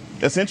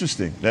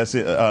interesting. That's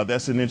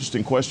an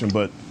interesting question,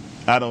 but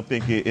I don't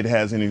think it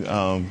has any.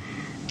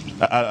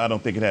 I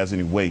don't think it has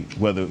any weight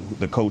whether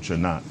the coach or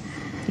not.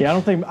 Yeah, I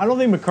don't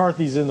think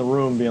McCarthy's in the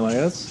room being like,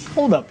 let's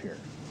hold up here.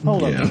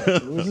 Hold up.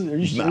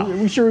 Here. Are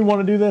we sure we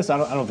want to do this? I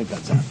don't think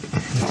that's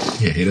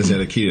happening. Yeah, he doesn't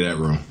have a key to that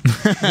room.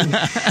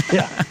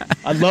 Yeah,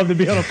 I'd love to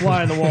be on a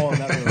fly on the wall in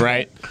that room.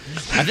 Right.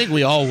 I think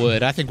we all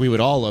would. I think we would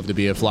all love to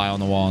be a fly on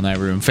the wall in that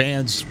room.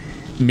 Fans,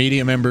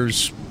 media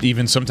members,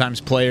 even sometimes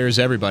players,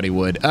 everybody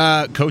would.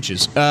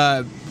 Coaches.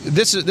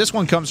 This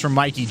one comes from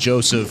Mikey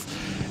Joseph.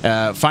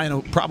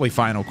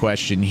 Final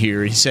question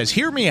here. He says,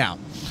 hear me out.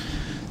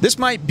 This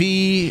might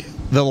be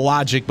the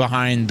logic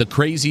behind the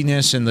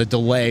craziness and the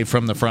delay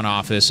from the front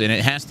office, and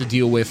it has to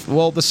deal with,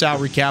 the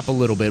salary cap a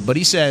little bit. But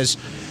he says,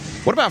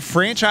 what about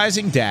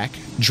franchising Dak,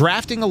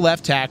 drafting a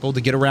left tackle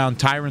to get around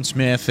Tyron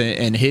Smith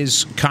and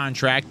his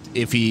contract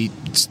if he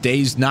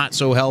stays not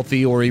so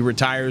healthy or he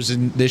retires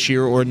in this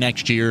year or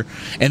next year,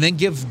 and then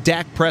give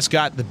Dak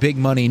Prescott the big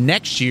money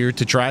next year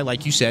to try,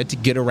 like you said, to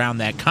get around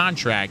that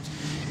contract?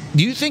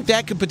 Do you think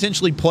that could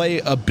potentially play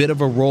a bit of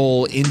a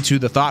role into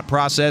the thought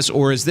process,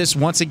 or is this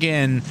once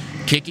again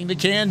kicking the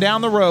can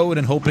down the road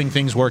and hoping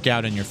things work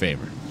out in your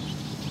favor?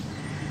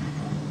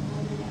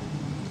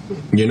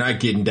 You're not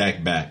getting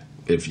Dak back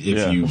if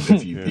you're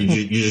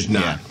just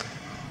not.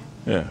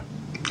 Yeah.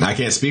 I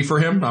can't speak for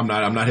him. I'm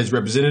not his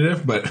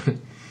representative, but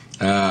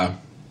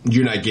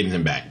you're not getting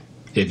him back.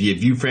 If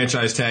you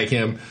franchise tag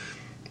him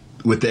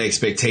with the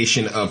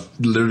expectation of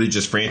literally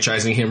just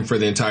franchising him for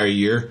the entire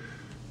year,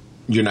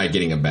 you're not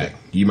getting him back.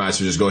 You might as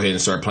well just go ahead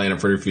and start planning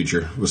for your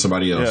future with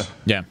somebody else.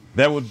 Yeah.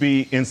 That would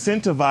be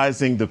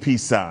incentivizing the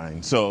peace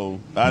sign. So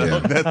I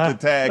don't that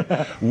the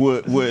tag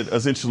would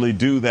essentially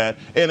do that.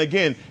 And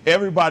again,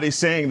 everybody's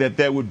saying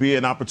that would be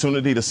an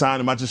opportunity to sign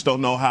him. I just don't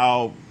know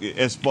how,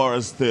 as far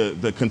as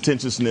the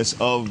contentiousness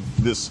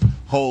of this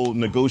whole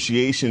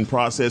negotiation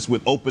process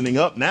with opening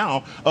up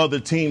now other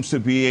teams to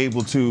be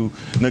able to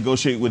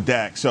negotiate with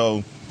Dak.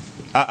 So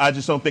I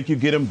just don't think you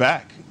get him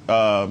back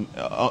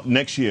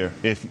next year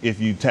if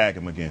you tag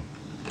him again.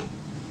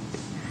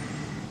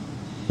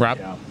 Rob?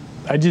 Yeah.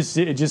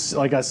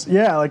 Like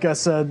I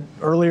said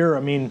earlier, I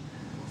mean,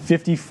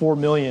 $54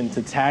 million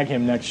to tag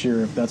him next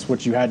year if that's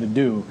what you had to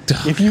do.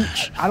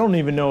 I don't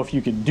even know if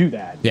you could do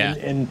that. Yeah.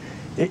 And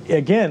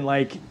again,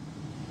 like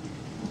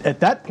at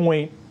that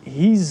point,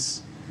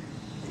 it's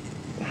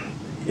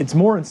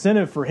more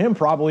incentive for him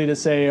probably to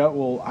say,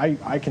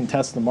 I can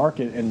test the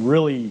market and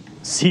really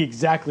see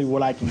exactly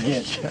what I can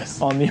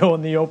get on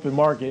the open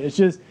market. It's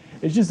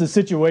just a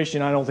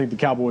situation I don't think the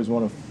Cowboys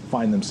want to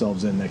find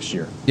themselves in next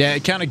year. Yeah,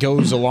 it kind of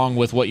goes along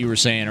with what you were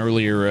saying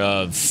earlier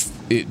of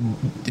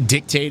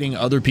dictating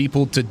other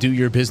people to do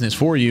your business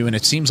for you, and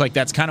it seems like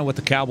that's kind of what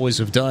the Cowboys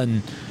have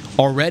done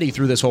already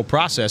through this whole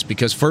process,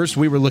 because first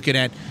we were looking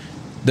at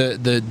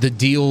the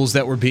deals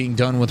that were being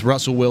done with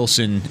Russell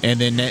Wilson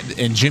and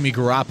Jimmy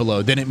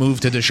Garoppolo. Then it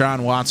moved to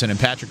Deshaun Watson and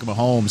Patrick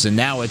Mahomes, and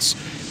now it's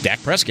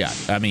Dak Prescott.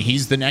 I mean,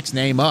 he's the next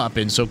name up,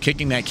 and so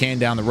kicking that can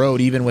down the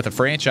road, even with a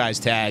franchise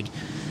tag,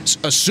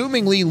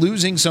 assumingly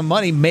losing some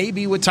money,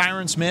 maybe with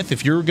Tyron Smith,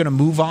 if you're going to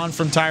move on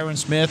from Tyron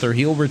Smith or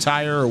he'll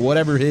retire or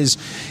whatever his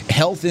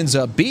health ends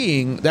up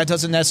being, that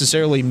doesn't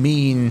necessarily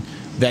mean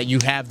that you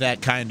have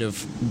that kind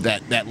of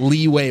that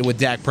leeway with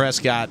Dak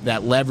Prescott,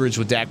 that leverage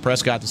with Dak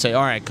Prescott to say,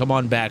 all right, come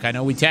on back. I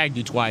know we tagged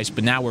you twice,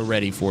 but now we're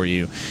ready for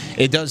you.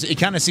 It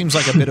kind of seems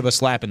like a bit of a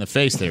slap in the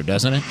face there,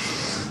 doesn't it?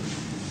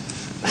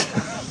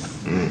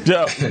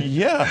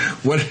 Yeah.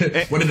 What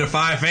did the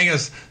five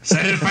fingers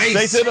say to the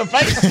face? Say to the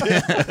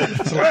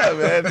face. Yeah,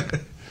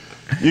 man.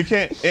 You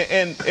can't,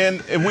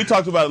 and we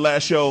talked about it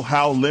last show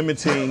how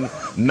limiting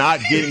not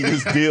getting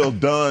this deal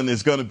done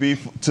is going to be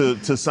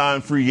to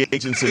sign free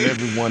agents and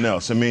everyone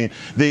else. I mean,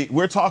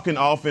 we're talking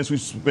offense. We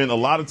spent a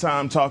lot of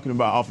time talking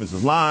about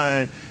offensive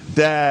line,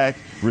 Dak,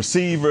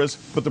 receivers,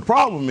 but the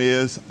problem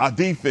is our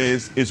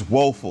defense is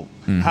woeful.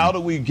 Mm-hmm. How do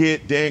we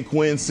get Dan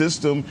Quinn's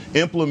system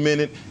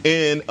implemented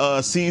in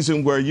a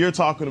season where you're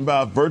talking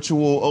about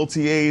virtual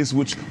OTAs,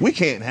 which we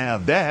can't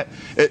have that.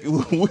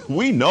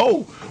 We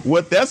know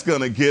what that's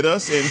going to get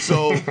us, and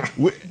so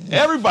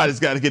everybody's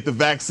got to get the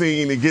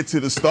vaccine and get to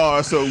the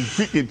star so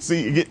we can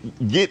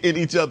get in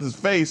each other's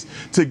face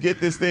to get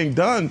this thing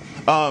done.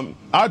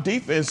 Our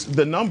defense,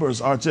 the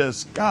numbers are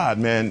just, God,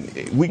 man,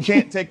 we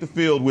can't take the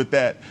field with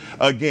that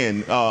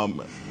again.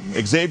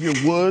 Xavier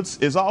Woods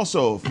is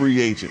also a free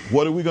agent.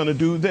 What are we going to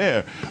do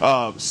there?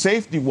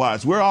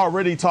 Safety-wise, we're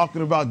already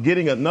talking about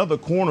getting another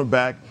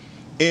cornerback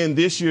in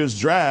this year's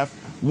draft.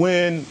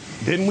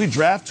 Didn't we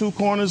draft 2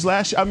 corners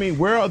last year? I mean,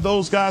 where are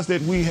those guys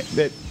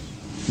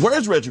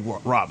where's Reggie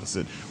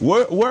Robinson?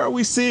 Where are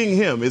we seeing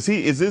him? Is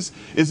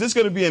this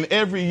going to be an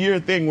every year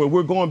thing where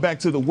we're going back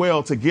to the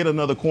well to get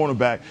another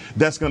cornerback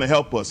that's going to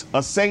help us?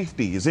 A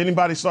safety. Has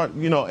anybody started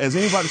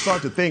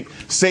to think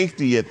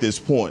safety at this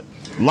point?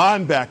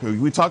 Linebacker.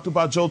 We talked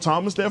about Joe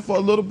Thomas there for a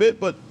little bit,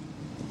 but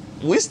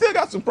we still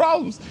got some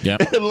problems in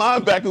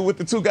linebacker with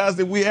the 2 guys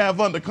that we have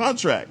under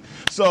contract.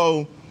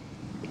 So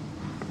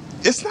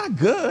it's not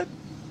good.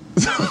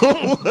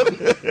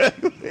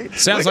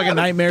 Sounds like a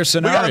nightmare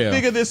scenario. We got to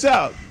figure this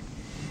out.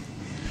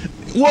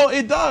 Well,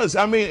 it does.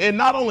 I mean, and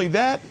not only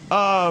that,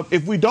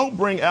 if we don't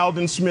bring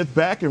Aldon Smith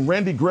back and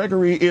Randy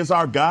Gregory is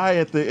our guy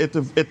at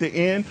the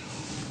end,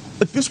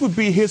 this would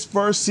be his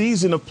first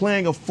season of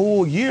playing a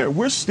full year.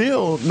 We're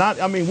still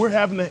not. I mean, we're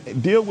having to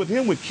deal with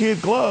him with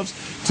kid gloves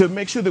to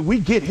make sure that we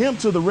get him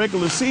to the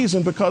regular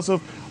season because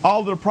of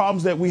all the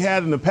problems that we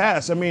had in the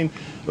past. I mean,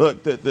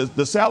 look,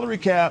 the salary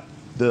cap.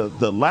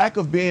 The lack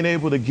of being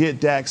able to get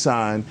Dak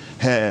signed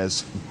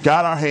has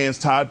got our hands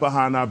tied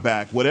behind our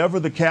back. Whatever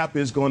the cap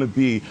is going to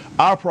be,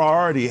 our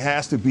priority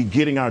has to be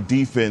getting our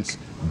defense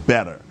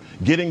better.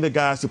 Getting the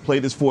guys to play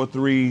this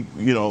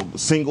 4-3,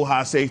 single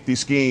high safety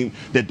scheme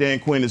that Dan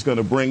Quinn is going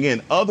to bring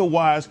in.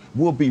 Otherwise,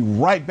 we'll be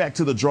right back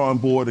to the drawing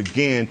board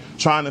again,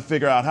 trying to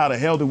figure out how the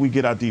hell do we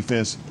get our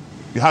defense.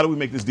 How do we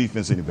make this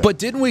defense any better? But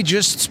didn't we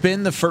just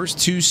spend the first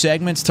 2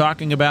 segments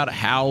talking about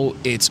how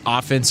it's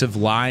offensive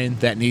line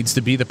that needs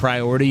to be the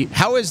priority?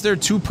 How is there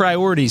 2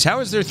 priorities?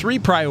 How is there 3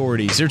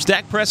 priorities? There's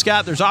Dak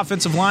Prescott, there's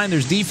offensive line,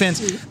 there's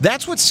defense.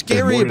 That's what's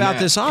scary about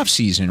this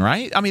offseason,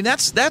 right? I mean,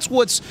 that's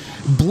what's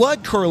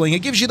blood-curdling. It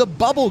gives you the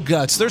bubble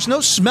guts. There's no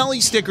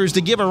smelly stickers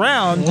to give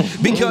around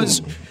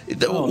because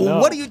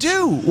What do you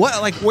do?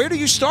 Where do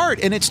you start?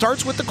 And it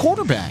starts with the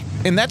quarterback.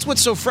 And that's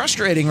what's so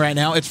frustrating right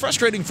now. It's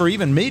frustrating for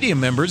even media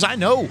members. I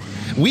know.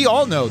 We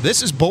all know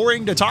this is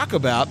boring to talk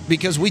about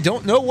because we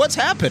don't know what's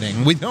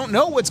happening. We don't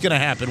know what's going to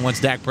happen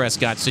once Dak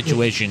Prescott's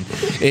situation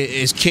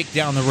is kicked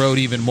down the road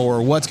even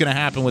more. What's going to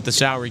happen with the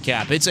salary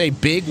cap? It's a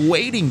big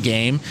waiting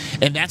game,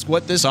 and that's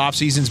what this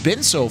offseason's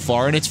been so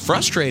far, and it's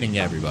frustrating to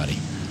everybody.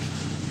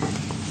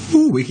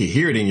 Ooh, we can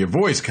hear it in your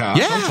voice, Kyle.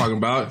 Yeah. I'm talking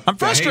about. I'm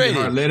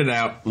frustrated. Let it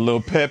out. A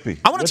little peppy.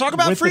 I want to talk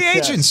about free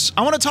agents.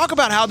 I want to talk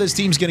about how this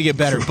team's going to get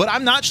better, but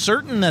I'm not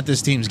certain that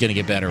this team's going to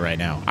get better right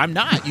now. I'm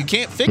not. You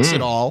can't fix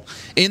it all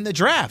in the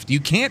draft.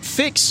 You can't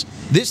fix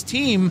this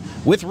team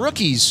with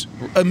rookies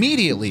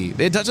immediately.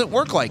 It doesn't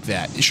work like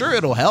that. Sure,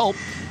 it'll help,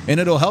 and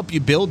it'll help you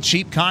build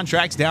cheap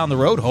contracts down the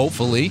road,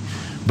 hopefully.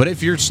 But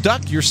if you're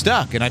stuck, you're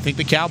stuck. And I think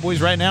the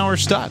Cowboys right now are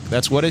stuck.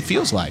 That's what it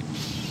feels like.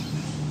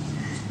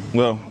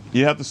 Well,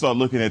 you have to start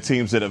looking at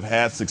teams that have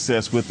had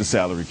success with the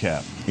salary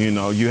cap. You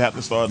know, you have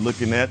to start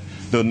looking at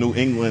the New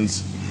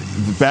England's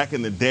back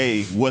in the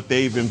day, what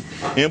they've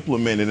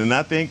implemented. And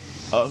I think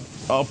a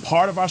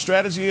part of our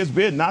strategy has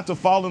been not to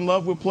fall in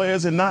love with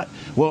players and not,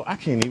 well, I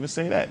can't even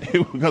say that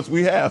because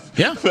we have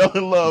fell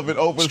in love and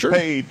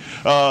overpaid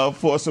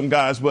for some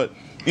guys. But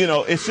you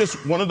know, it's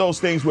just one of those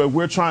things where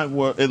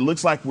it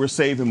looks like we're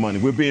saving money.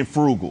 We're being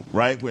frugal,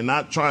 right? We're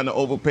not trying to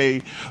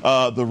overpay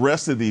the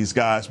rest of these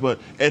guys. But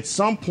at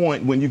some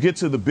point, when you get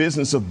to the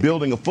business of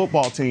building a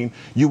football team,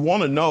 you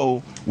want to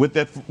know with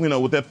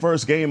that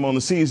first game on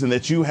the season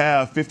that you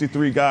have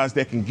 53 guys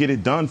that can get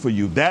it done for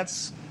you.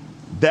 That's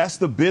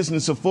the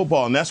business of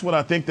football, and that's what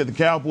I think that the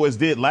Cowboys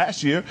did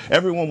last year.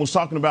 Everyone was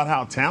talking about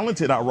how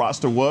talented our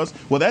roster was.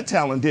 Well, that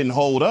talent didn't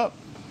hold up,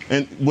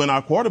 and when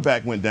our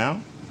quarterback went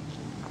down.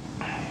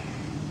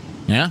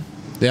 Yeah,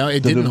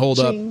 it didn't hold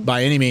up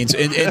by any means. To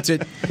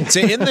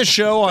end the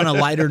show on a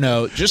lighter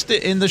note,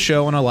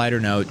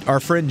 our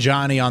friend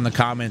Johnny on the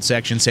comment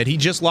section said he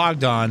just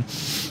logged on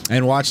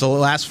and watched the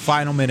last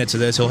final minutes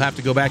of this. He'll have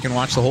to go back and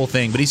watch the whole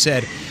thing. But he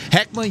said,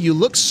 Heckma, you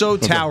look so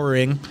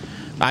towering.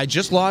 I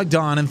just logged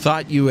on and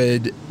thought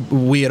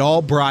we had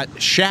all brought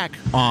Shaq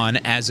on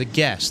as a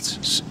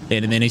guest.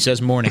 And then he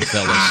says, morning,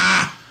 fellas.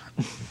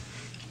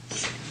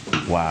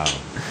 Wow.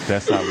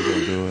 That's how we're going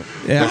to do it.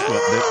 Yeah.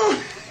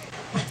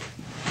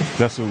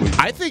 That's what we do.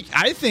 I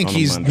think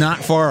he's not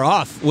far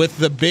off with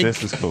the big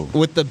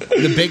with the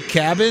big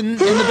cabin in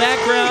the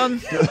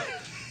background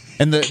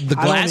and the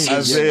glasses.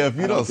 Isaiah, if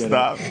you don't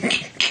stop.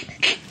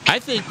 I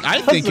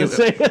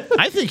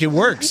think it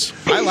works.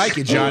 I like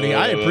it, Johnny.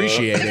 I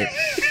appreciate it.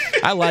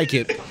 I like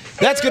it.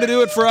 That's going to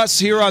do it for us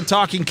here on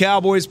Talking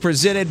Cowboys,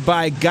 presented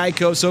by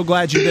Geico. So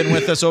glad you've been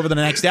with us over the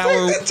next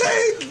hour.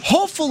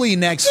 Hopefully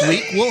next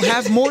week we'll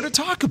have more to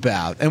talk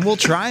about, and we'll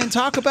try and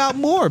talk about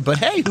more. But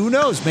hey, who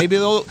knows? Maybe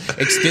they'll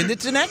extend it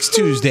to next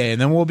Tuesday,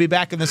 and then we'll be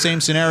back in the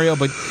same scenario.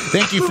 But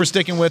thank you for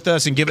sticking with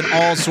us and giving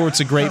all sorts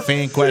of great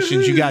fan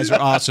questions. You guys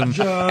are awesome,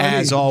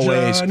 as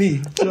always.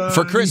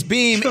 For Chris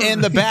Beam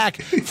in the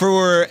back,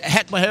 for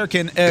Heckma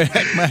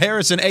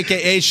Harrison,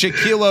 a.k.a.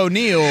 Shaquille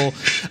O'Neal,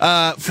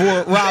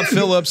 for Rob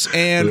Phillips,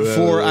 and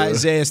for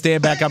Isaiah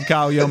Stanback, I'm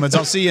Kyle Yeomans.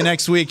 I'll see you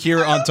next week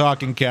here on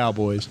Talking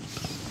Cowboys.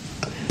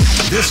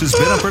 This has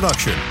been a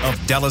production of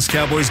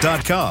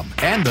DallasCowboys.com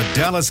and the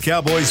Dallas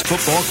Cowboys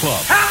Football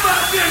Club. How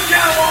about this,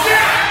 Cowboys?